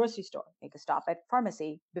stop at grocery store, make a stop at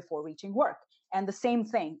pharmacy before reaching work. And the same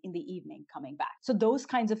thing in the evening coming back. So those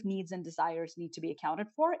kinds of needs and desires need to be accounted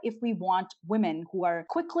for if we want women who are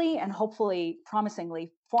quickly and hopefully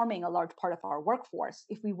promisingly forming a large part of our workforce,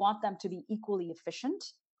 if we want them to be equally efficient,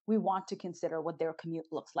 we want to consider what their commute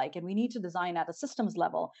looks like. And we need to design at a systems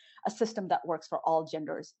level, a system that works for all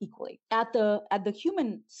genders equally. At the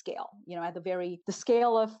human scale, at the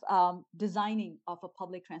scale of designing of a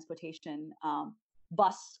public transportation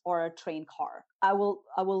bus or a train car. I will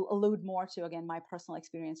allude more to, again, my personal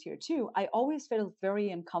experience here too. I always feel very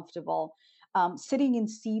uncomfortable sitting in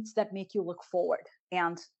seats that make you look forward,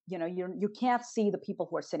 and you can't see the people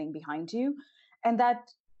who are sitting behind you, and that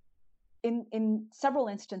in several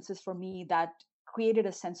instances for me that created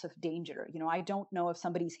a sense of danger. I don't know if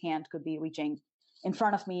somebody's hand could be reaching in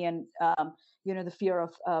front of me, and the fear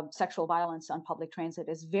of sexual violence on public transit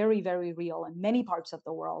is very, very real in many parts of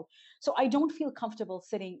the world. So I don't feel comfortable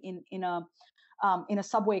sitting in a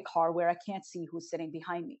subway car where I can't see who's sitting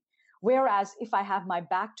behind me. Whereas if I have my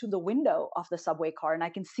back to the window of the subway car and I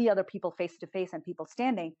can see other people face to face and people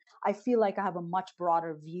standing, I feel like I have a much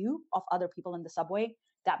broader view of other people in the subway.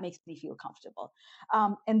 That makes me feel comfortable.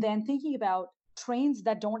 And then thinking about trains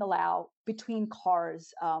that don't allow between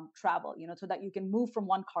cars travel, so that you can move from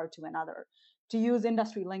one car to another. To use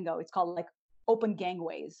industry lingo, it's called like open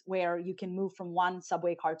gangways, where you can move from one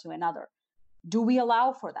subway car to another. Do we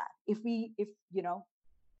allow for that? If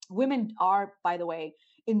women are, by the way,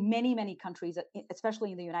 in many, many countries,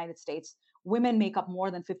 especially in the United States, women make up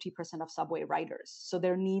more than 50% of subway riders. So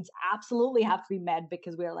their needs absolutely have to be met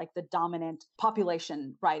because we're like the dominant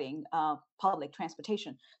population riding public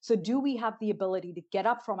transportation. So do we have the ability to get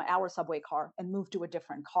up from our subway car and move to a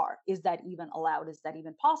different car? Is that even allowed? Is that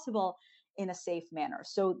even possible in a safe manner?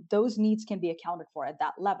 So those needs can be accounted for at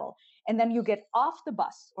that level. And then you get off the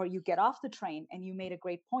bus or you get off the train, and you made a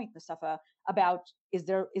great point, Mustafa, about is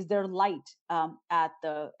there light at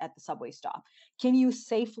the subway stop? Can you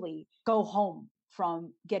safely go home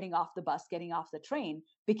from getting off the bus, getting off the train?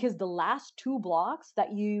 Because the last 2 blocks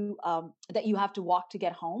that you have to walk to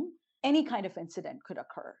get home, any kind of incident could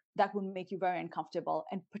occur that would make you very uncomfortable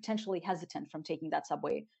and potentially hesitant from taking that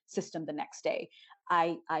subway system the next day.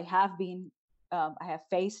 I have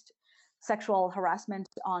faced sexual harassment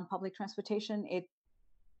on public transportation. It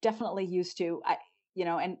definitely used to.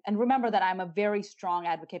 and remember that I'm a very strong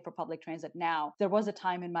advocate for public transit now. There was a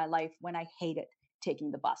time in my life when I hated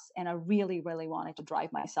taking the bus, and I really, really wanted to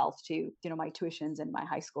drive myself to, my tuitions in my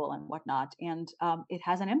high school and whatnot. And it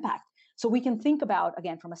has an impact. So we can think about,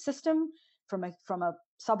 again, from a system, from a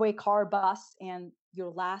subway, car, bus, and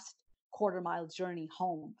your last quarter-mile journey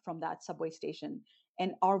home from that subway station.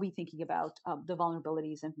 And are we thinking about the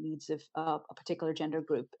vulnerabilities and needs of a particular gender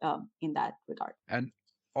group in that regard? And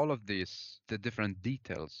all of these, the different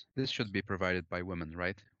details, this should be provided by women,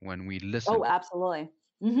 right? When we listen. Oh, absolutely.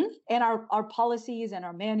 And our policies and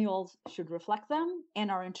our manuals should reflect them.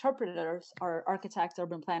 And our interpreters, our architects,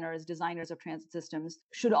 urban planners, designers of transit systems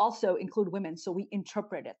should also include women, so we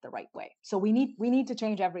interpret it the right way. So we need to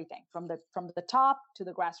change everything from the top to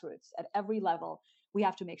the grassroots at every level. We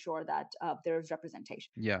have to make sure that there is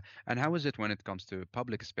representation. Yeah. And how is it when it comes to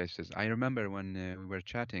public spaces? I remember when we were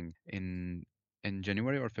chatting in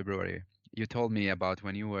January or February, you told me about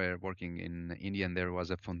when you were working in India and there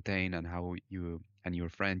was a fontaine and how you and your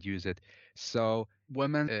friend use it. So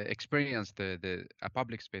women experience the a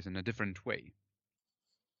public space in a different way.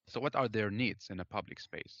 So what are their needs in a public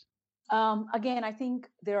space? Again, I think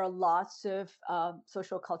there are lots of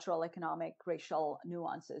social, cultural, economic, racial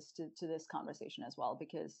nuances to this conversation as well.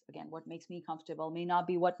 Because again, what makes me comfortable may not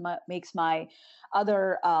be what makes my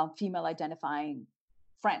other female identifying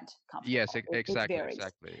friend Yes, comfortable. It exactly, varies.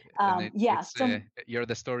 exactly. And Yeah. it's So you're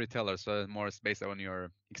the storyteller, so more it's based on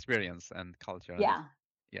your experience and culture and this.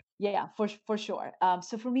 yeah, Yeah. yeah, for sure.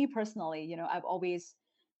 So for me personally, I've always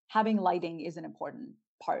having lighting is an important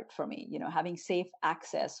part for me. Having safe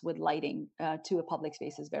access with lighting to a public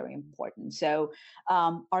space is very important. So,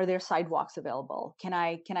 are there sidewalks available? Can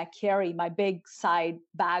I carry my big side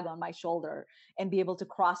bag on my shoulder and be able to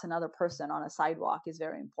cross another person on a sidewalk is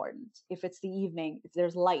very important. If it's the evening, if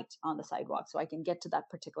there's light on the sidewalk, so I can get to that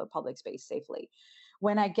particular public space safely.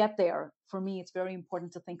 When I get there, for me, it's very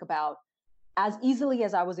important to think about as easily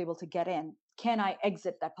as I was able to get in, can I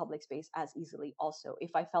exit that public space as easily also?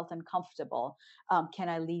 If I felt uncomfortable, can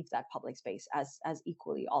I leave that public space as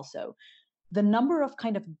equally also? The number of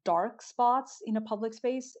kind of dark spots in a public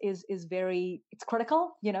space is very, it's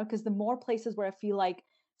critical, because the more places where I feel like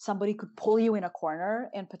somebody could pull you in a corner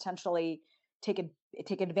and potentially take a,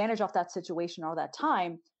 take advantage of that situation or that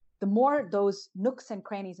time, the more those nooks and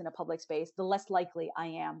crannies in a public space, the less likely I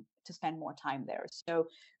am to spend more time there. So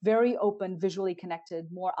very open, visually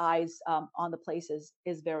connected, more eyes on the places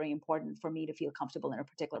is very important for me to feel comfortable in a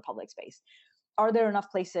particular public space. Are there enough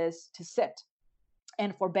places to sit?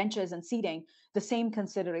 And for benches and seating, the same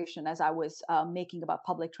consideration as I was making about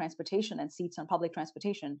public transportation and seats on public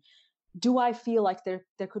transportation. Do I feel like there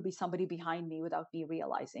could be somebody behind me without me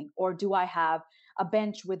realizing? Or do I have a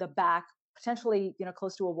bench with a back potentially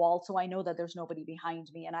close to a wall, so I know that there's nobody behind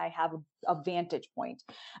me and I have a vantage point?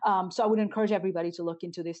 So I would encourage everybody to look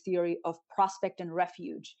into this theory of prospect and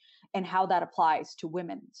refuge and how that applies to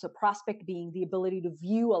women. So prospect being the ability to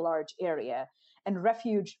view a large area, and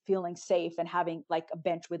refuge feeling safe and having like a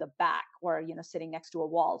bench with a back, or sitting next to a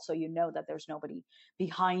wall so you know that there's nobody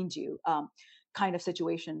behind you. Kind of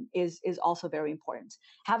situation is also very important.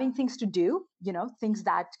 Having things to do, things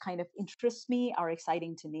that kind of interest me, are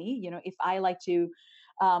exciting to me. If I like to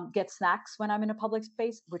get snacks when I'm in a public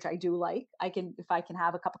space, which I do like, if I can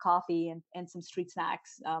have a cup of coffee and some street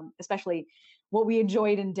snacks, especially what we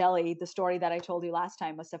enjoyed in Delhi, the story that I told you last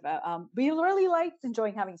time, Mustafa. We really liked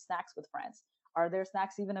enjoying having snacks with friends. Are there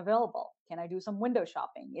snacks even available? Can I do some window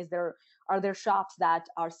shopping? Are there shops that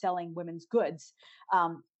are selling women's goods?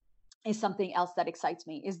 Is something else that excites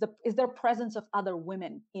me. Is there presence of other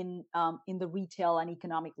women in the retail and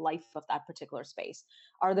economic life of that particular space?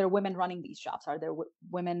 Are there women running these shops? Are there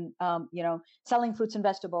women selling fruits and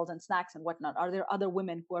vegetables and snacks and whatnot? Are there other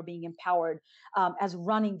women who are being empowered as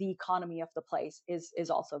running the economy of the place? Is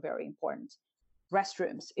also very important.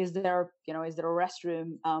 Restrooms, is there a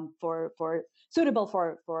restroom for suitable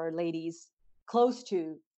for ladies close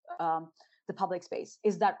to the public space?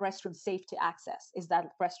 Is that restroom safe to access? Is that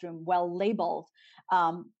restroom well labeled?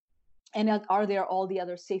 And are there all the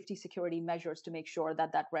other safety security measures to make sure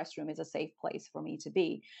that that restroom is a safe place for me to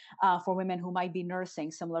be? For women who might be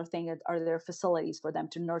nursing, similar thing, are there facilities for them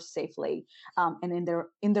to nurse safely and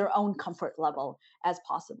in their own comfort level as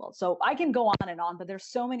possible? So I can go on and on, but there's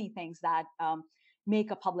so many things that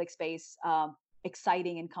make a public space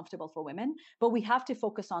exciting and comfortable for women. But we have to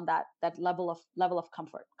focus on that level of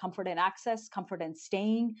comfort in access, comfort in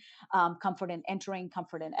staying, comfort in entering,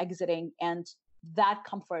 comfort in exiting. And that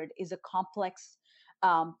comfort is a complex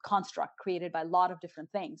construct created by a lot of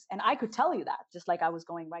different things. And I could tell you that, just like I was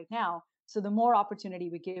going right now. So the more opportunity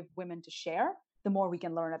we give women to share, the more we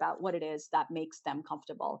can learn about what it is that makes them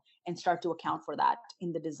comfortable and start to account for that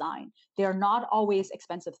in the design. They're not always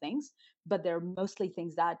expensive things, but they're mostly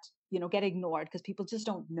things that, get ignored because people just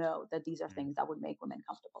don't know that these are Mm. things that would make women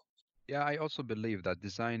comfortable. Yeah, I also believe that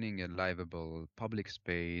designing a livable public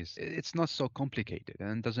space, it's not so complicated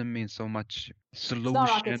and doesn't mean so much It's not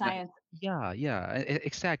rocket solution. science. Yeah, yeah,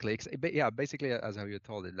 exactly. Yeah, basically as how you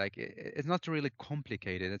told it, like it's not really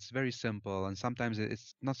complicated. It's very simple, and sometimes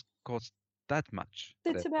it's not cost that much.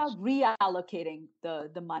 The It's about cost. reallocating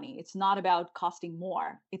the money. It's not about costing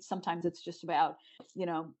more. It's just about,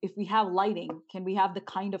 if we have lighting, can we have the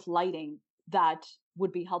kind of lighting that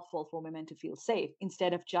would be helpful for women to feel safe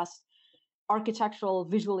instead of just architectural,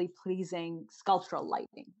 visually pleasing, sculptural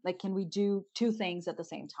lighting? Like, can we do two things at the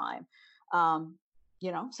same time?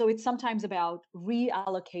 So it's sometimes about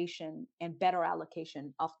reallocation and better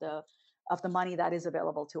allocation of the money that is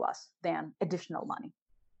available to us than additional money.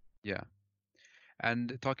 Yeah.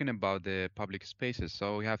 And talking about the public spaces,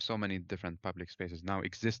 so we have so many different public spaces now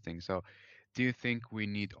existing. So do you think we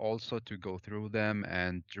need also to go through them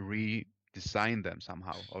and redesign them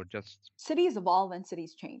somehow, or just, Cities evolve and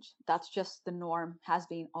cities change. That's just the norm, has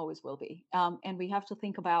been, always will be. And we have to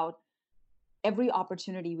think about every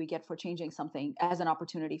opportunity we get for changing something as an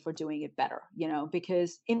opportunity for doing it better,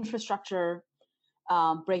 because infrastructure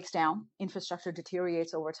breaks down, infrastructure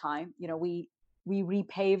deteriorates over time. We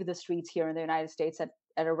repave the streets here in the United States at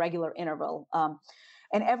a regular interval.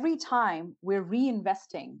 And every time we're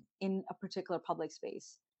reinvesting in a particular public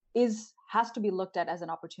space has to be looked at as an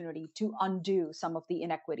opportunity to undo some of the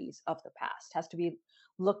inequities of the past, has to be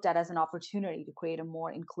looked at as an opportunity to create a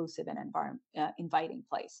more inclusive and inviting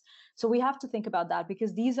place. So we have to think about that,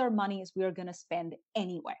 because these are monies we are going to spend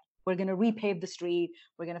anyway. We're going to repave the street,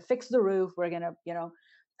 we're going to fix the roof, we're going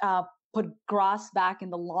to put grass back in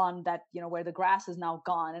the lawn that, where the grass is now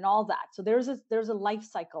gone, and all that. So there's a life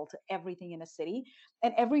cycle to everything in a city,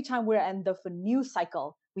 and every time we're in the new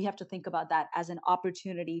cycle, we have to think about that as an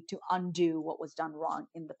opportunity to undo what was done wrong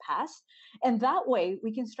in the past, and that way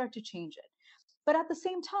we can start to change it. But at the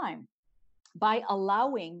same time, by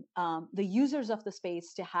allowing the users of the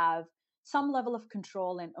space to have some level of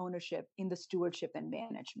control and ownership in the stewardship and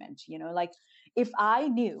management. Like, if I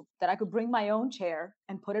knew that I could bring my own chair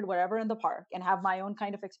and put it wherever in the park and have my own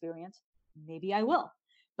kind of experience, maybe I will.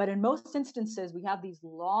 But in most instances, we have these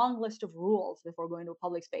long list of rules before going to a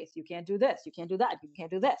public space. You can't do this, you can't do that, you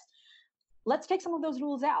can't do this. Let's take some of those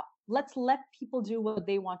rules out. Let's let people do what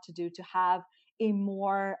they want to do to have a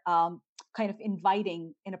more kind of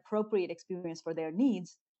inviting and appropriate experience for their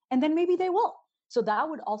needs. And then maybe they will. So that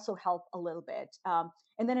would also help a little bit.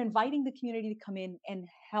 And then inviting the community to come in and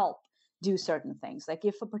help do certain things. Like,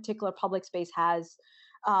 if a particular public space has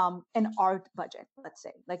an art budget, let's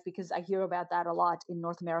say, like, because I hear about that a lot in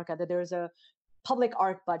North America, that there's a public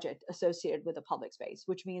art budget associated with a public space,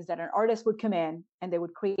 which means that an artist would come in and they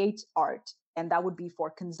would create art, and that would be for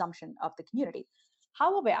consumption of the community.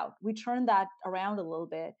 How about we turn that around a little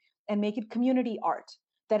bit and make it community art,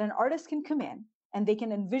 that an artist can come in and they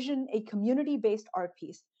can envision a community-based art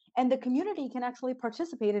piece, and the community can actually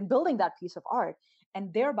participate in building that piece of art,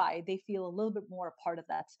 and thereby they feel a little bit more a part of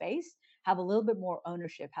that space, have a little bit more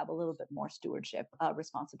ownership, have a little bit more stewardship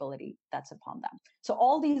responsibility that's upon them. So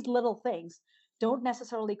all these little things don't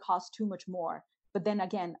necessarily cost too much more, but then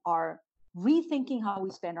again are rethinking how we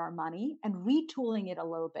spend our money and retooling it a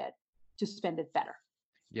little bit to spend it better.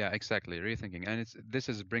 yeah, exactly, rethinking. And this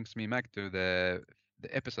is brings me back to the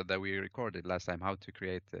episode that we recorded last time, how to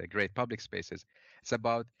create great public spaces. It's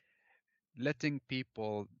about letting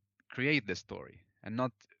people create the story and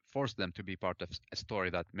not force them to be part of a story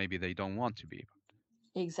that maybe they don't want to be.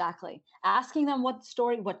 Exactly. Asking them what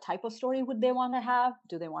type of story would they want to have?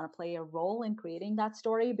 Do they want to play a role in creating that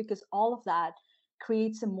story? Because all of that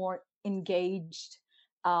creates a more engaged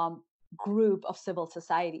group of civil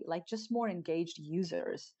society, like just more engaged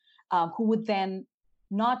users who would then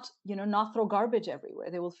not throw garbage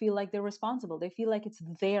everywhere. They will feel like they're responsible. They feel like it's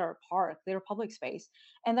their park, their public space.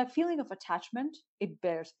 And that feeling of attachment, it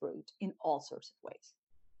bears fruit in all sorts of ways.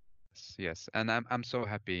 Yes, and I'm so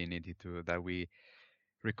happy, Nidhi, too, that we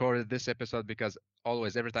recorded this episode, because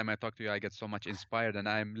always every time I talk to you I get so much inspired, and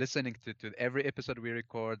I'm listening to every episode we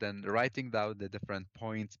record and writing down the different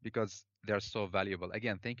points because they're so valuable.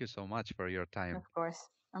 Again, thank you so much for your time. Of course.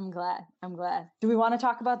 I'm glad. I'm glad. Do we want to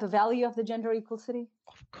talk about the value of the gender equal city?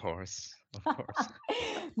 Of course, of course.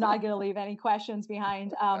 Not going to leave any questions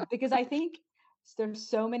behind, because I think there's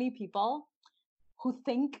so many people who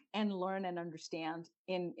think and learn and understand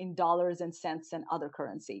in dollars and cents and other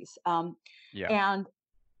currencies. Yeah. And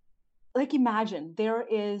like, imagine there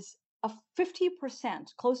is a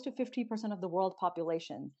 50%, close to 50% of the world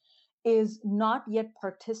population is not yet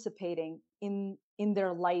participating in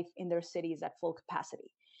their life in their cities at full capacity.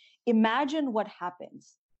 Imagine what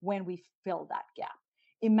happens when we fill that gap.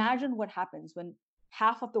 Imagine what happens when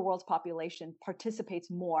half of the world's population participates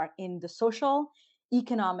more in the social,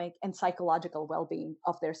 economic, and psychological well-being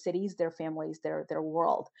of their cities, their families, their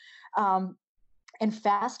world. Um, and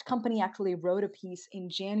Fast Company actually wrote a piece in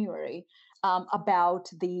January about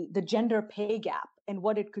the gender pay gap and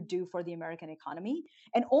what it could do for the American economy,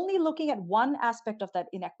 and only looking at one aspect of that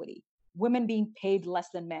inequity: women being paid less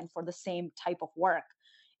than men for the same type of work.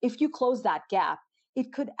 If you close that gap,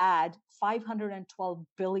 it could add 512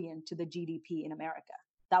 billion to the GDP in America.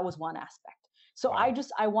 That was one aspect. So Wow.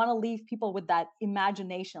 I want to leave people with that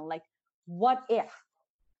imagination, like, what if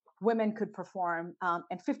women could perform,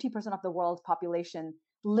 and 50% of the world's population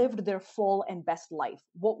lived their full and best life?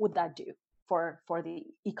 What would that do for the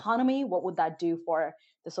economy? What would that do for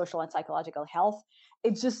the social and psychological health?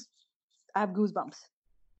 It's just, I have goosebumps.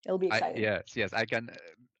 It'll be exciting. Yes,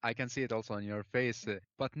 I can see it also on your face.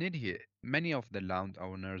 But Nidhi, many of the land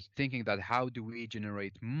owners thinking that how do we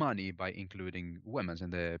generate money by including women in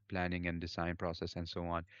the planning and design process and so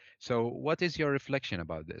on. So what is your reflection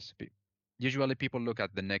about this? Usually people look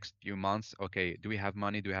at the next few months. Okay, do we have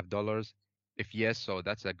money? Do we have dollars? If yes, so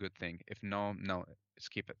that's a good thing. If no, no,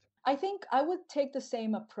 skip it. I think I would take the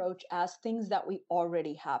same approach as things that we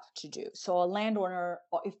already have to do. So a landowner,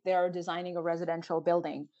 if they're designing a residential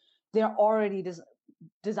building, they're already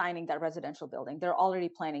designing that residential building. They're already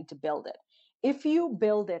planning to build it. If you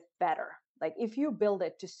build it better, like if you build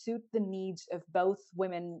it to suit the needs of both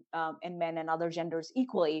women, and men and other genders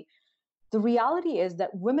equally, the reality is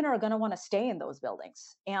that women are going to want to stay in those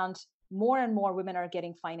buildings. And more women are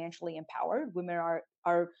getting financially empowered. Women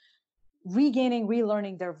are regaining,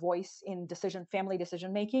 relearning their voice in family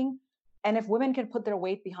decision making. And if women can put their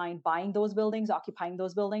weight behind buying those buildings, occupying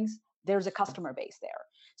those buildings, there's a customer base there.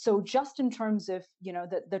 So just in terms of,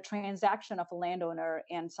 the transaction of a landowner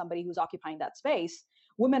and somebody who's occupying that space,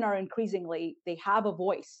 women are increasingly, they have a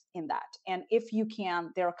voice in that. And if you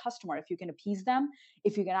can, they're a customer, if you can appease them,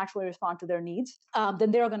 if you can actually respond to their needs,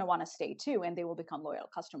 then they're going to want to stay too, and they will become loyal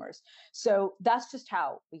customers. So that's just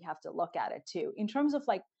how we have to look at it too. In terms of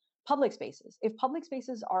like public spaces, if public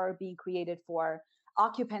spaces are being created for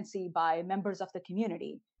occupancy by members of the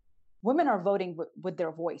community, women are voting with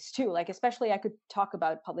their voice too. Like, especially I could talk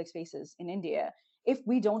about public spaces in India. If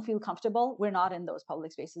we don't feel comfortable, we're not in those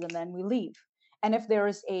public spaces, and then we leave. And if there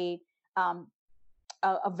is um,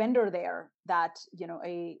 a vendor there, that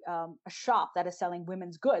a shop that is selling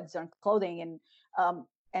women's goods and clothing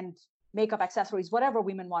and makeup accessories, whatever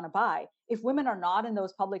women want to buy, if women are not in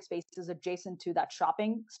those public spaces adjacent to that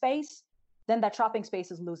shopping space, then that shopping space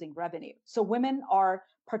is losing revenue. So women are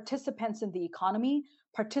participants in the economy,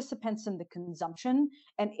 participants in the consumption.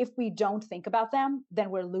 And if we don't think about them, then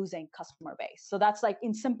we're losing customer base. So that's like,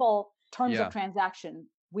 in simple terms of Yeah. transaction,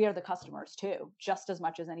 we are the customers too, just as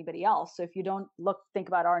much as anybody else. So if you don't think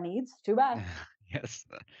about our needs, too bad. Yes.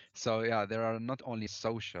 So yeah, there are not only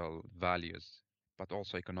social values, but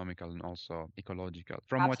also economical and also ecological.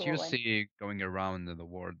 From what you Absolutely. see going around in the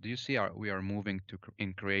world, do you see we are moving to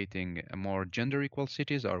in creating a more gender equal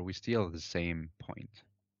cities, or are we still at the same point?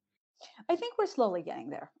 I think we're slowly getting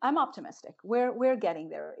there. I'm optimistic. We're getting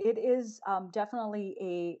there. It is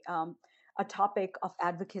definitely a topic of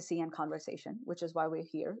advocacy and conversation, which is why we're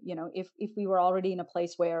here. If we were already in a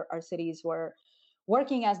place where our cities were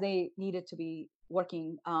working as they needed to be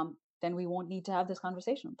working, then we won't need to have this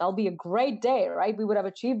conversation. That'll be a great day, right? We would have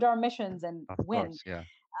achieved our missions and Of win. course, yeah.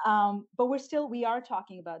 But we are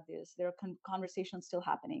talking about this. There are conversations still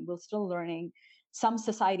happening. We're still learning. Some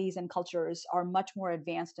societies and cultures are much more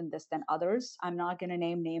advanced in this than others. I'm not going to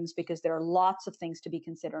name names because there are lots of things to be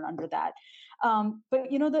considered under that. But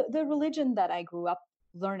the religion that I grew up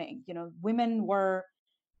learning, women were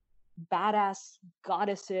badass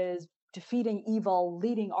goddesses defeating evil,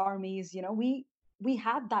 leading armies. We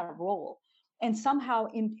had that role, and somehow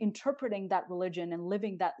interpreting that religion and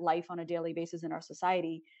living that life on a daily basis in our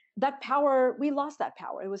society, that power, we lost that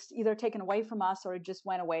power. It was either taken away from us or it just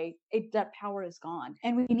went away. That power is gone,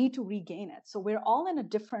 and we need to regain it. So we're all in a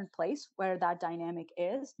different place where that dynamic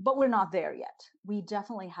is, but we're not there yet. We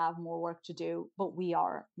definitely have more work to do, but we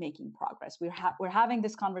are making progress. We're having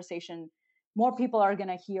this conversation. More people are going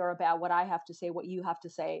to hear about what I have to say, what you have to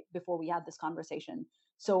say, before we have this conversation.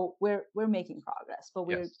 So we're making progress, but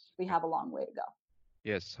Yes. we Yeah. have a long way to go.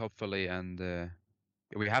 Yes, hopefully, and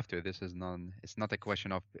we have to. This is non. It's not a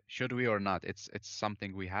question of should we or not. It's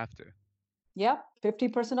something we have to. Yep,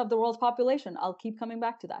 50% of the world's population. I'll keep coming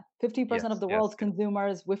back to that. 50% of Yes, the yes, world's yes.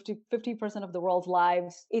 consumers, 50% of the world's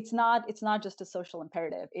lives. It's not just a social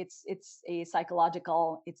imperative. It's a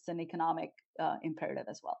psychological, it's an economic imperative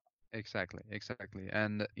as well. Exactly, exactly.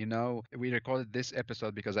 And we recorded this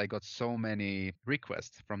episode because I got so many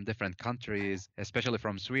requests from different countries, especially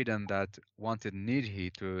from Sweden, that wanted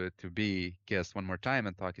Nidhi to be guest one more time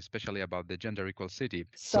and talk especially about the gender equal city.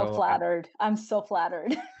 So flattered. I'm so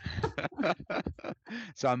flattered.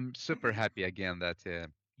 So I'm super happy again that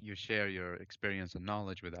you share your experience and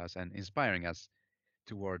knowledge with us and inspiring us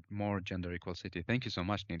toward more gender equal city. Thank you so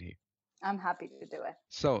much, Nidhi. I'm happy to do it.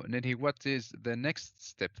 So, Nidhi, what is the next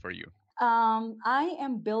step for you? I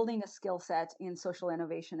am building a skill set in social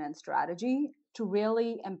innovation and strategy to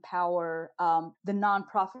really empower the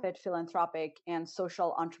nonprofit, philanthropic, and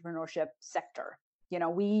social entrepreneurship sector.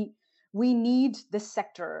 We need this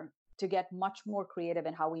sector to get much more creative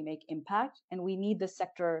in how we make impact, and we need this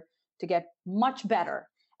sector to get much better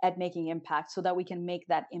at making impact so that we can make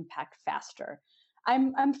that impact faster.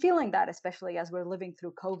 I'm feeling that, especially as we're living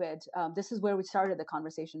through COVID. This is where we started the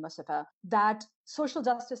conversation, Mustafa, that social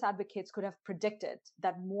justice advocates could have predicted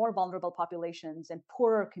that more vulnerable populations and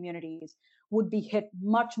poorer communities would be hit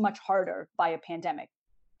much, much harder by a pandemic.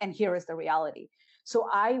 And here is the reality. So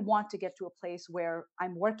I want to get to a place where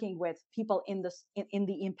I'm working with people in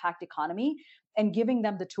the impact economy and giving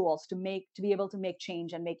them the tools to be able to make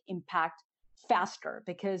change and make impact faster,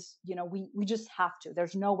 because we just have to.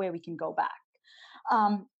 There's no way we can go back.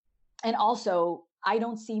 Um, and also, I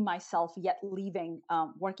don't see myself yet leaving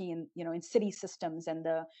working in city systems and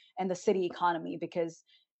the city economy, because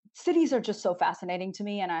cities are just so fascinating to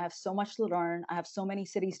me, and I have so much to learn. I have so many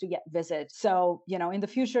cities to get visit. So in the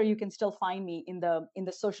future, you can still find me in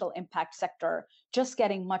the social impact sector, just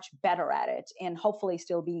getting much better at it, and hopefully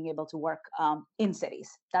still being able to work in cities.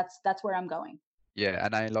 That's where I'm going. Yeah,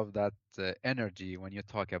 and I love that energy when you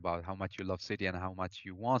talk about how much you love city and how much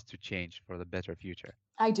you want to change for the better future.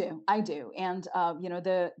 I do, and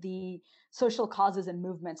the social causes and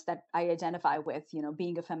movements that I identify with,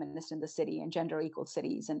 being a feminist in the city and gender equal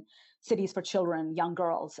cities and cities for children, young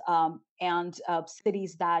girls, and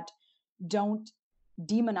cities that don't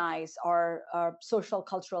demonize our social,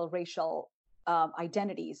 cultural, racial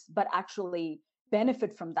identities, but actually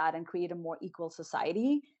benefit from that and create a more equal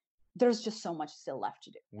society. There's just so much still left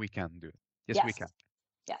to do. We can do it. Yes, we Yes, can.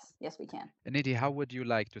 yes, yes, we can. And Nidhi, how would you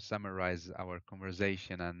like to summarize our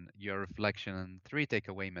conversation and your reflection and three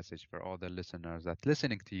takeaway message for all the listeners that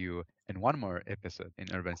listening to you in one more episode in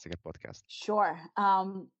Urbanistica podcast? Sure.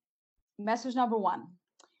 Message number one: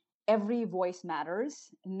 every voice matters.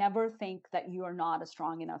 Never think that you are not a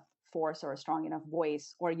strong enough force or a strong enough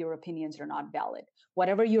voice, or your opinions are not valid.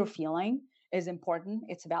 Whatever you're feeling is important,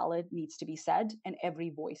 it's valid, needs to be said, and every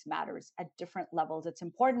voice matters at different levels. It's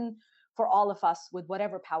important for all of us with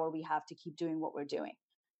whatever power we have to keep doing what we're doing.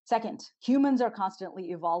 Second, humans are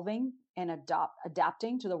constantly evolving and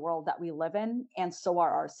adapting to the world that we live in, and so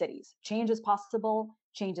are our cities. Change is possible,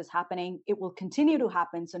 change is happening, it will continue to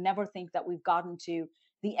happen. So never think that we've gotten to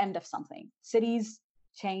the end of something. Cities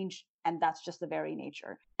change, and that's just the very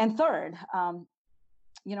nature. And third,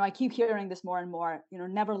 I keep hearing this more and more,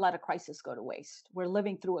 never let a crisis go to waste. We're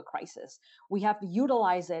living through a crisis. We have to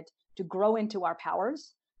utilize it to grow into our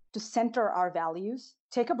powers, to center our values,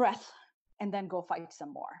 take a breath, and then go fight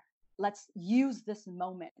some more. Let's use this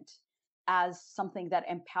moment as something that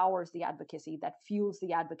empowers the advocacy, that fuels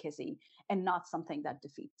the advocacy, and not something that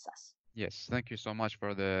defeats us. Yes, thank you so much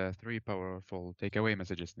for the three powerful takeaway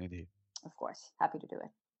messages, Nidhi. Of course, happy to do it.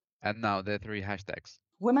 And now the three hashtags.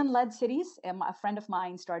 Women-led cities. A friend of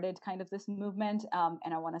mine started kind of this movement,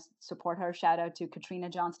 and I want to support her. Shout out to Katrina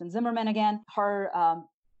Johnston Zimmerman again. Her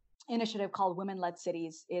initiative called Women-led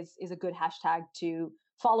Cities is a good hashtag to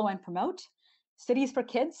follow and promote. Cities for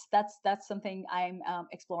kids. That's something I'm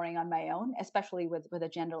exploring on my own, especially with a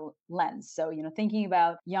gender lens. So thinking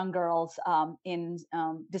about young girls in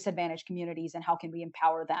disadvantaged communities and how can we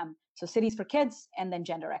empower them. So cities for kids, and then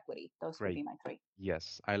gender equity. Those would Great. be my three.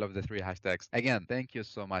 Yes, I love the three hashtags. Again, thank you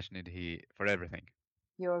so much, Nidhi, for everything.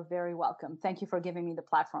 You're very welcome. Thank you for giving me the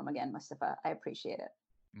platform again, Mustafa. I appreciate it.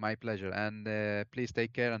 My pleasure. And please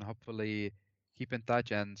take care and hopefully keep in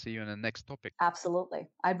touch and see you in the next topic. Absolutely.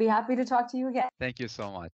 I'd be happy to talk to you again. Thank you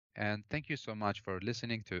so much. And thank you so much for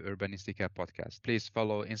listening to Urbanistica podcast. Please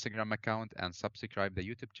follow Instagram account and subscribe the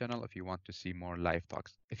YouTube channel if you want to see more live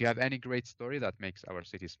talks. If you have any great story that makes our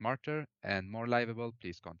city smarter and more livable,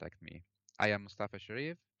 please contact me. I am Mustafa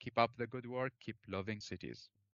Sharif. Keep up the good work. Keep loving cities.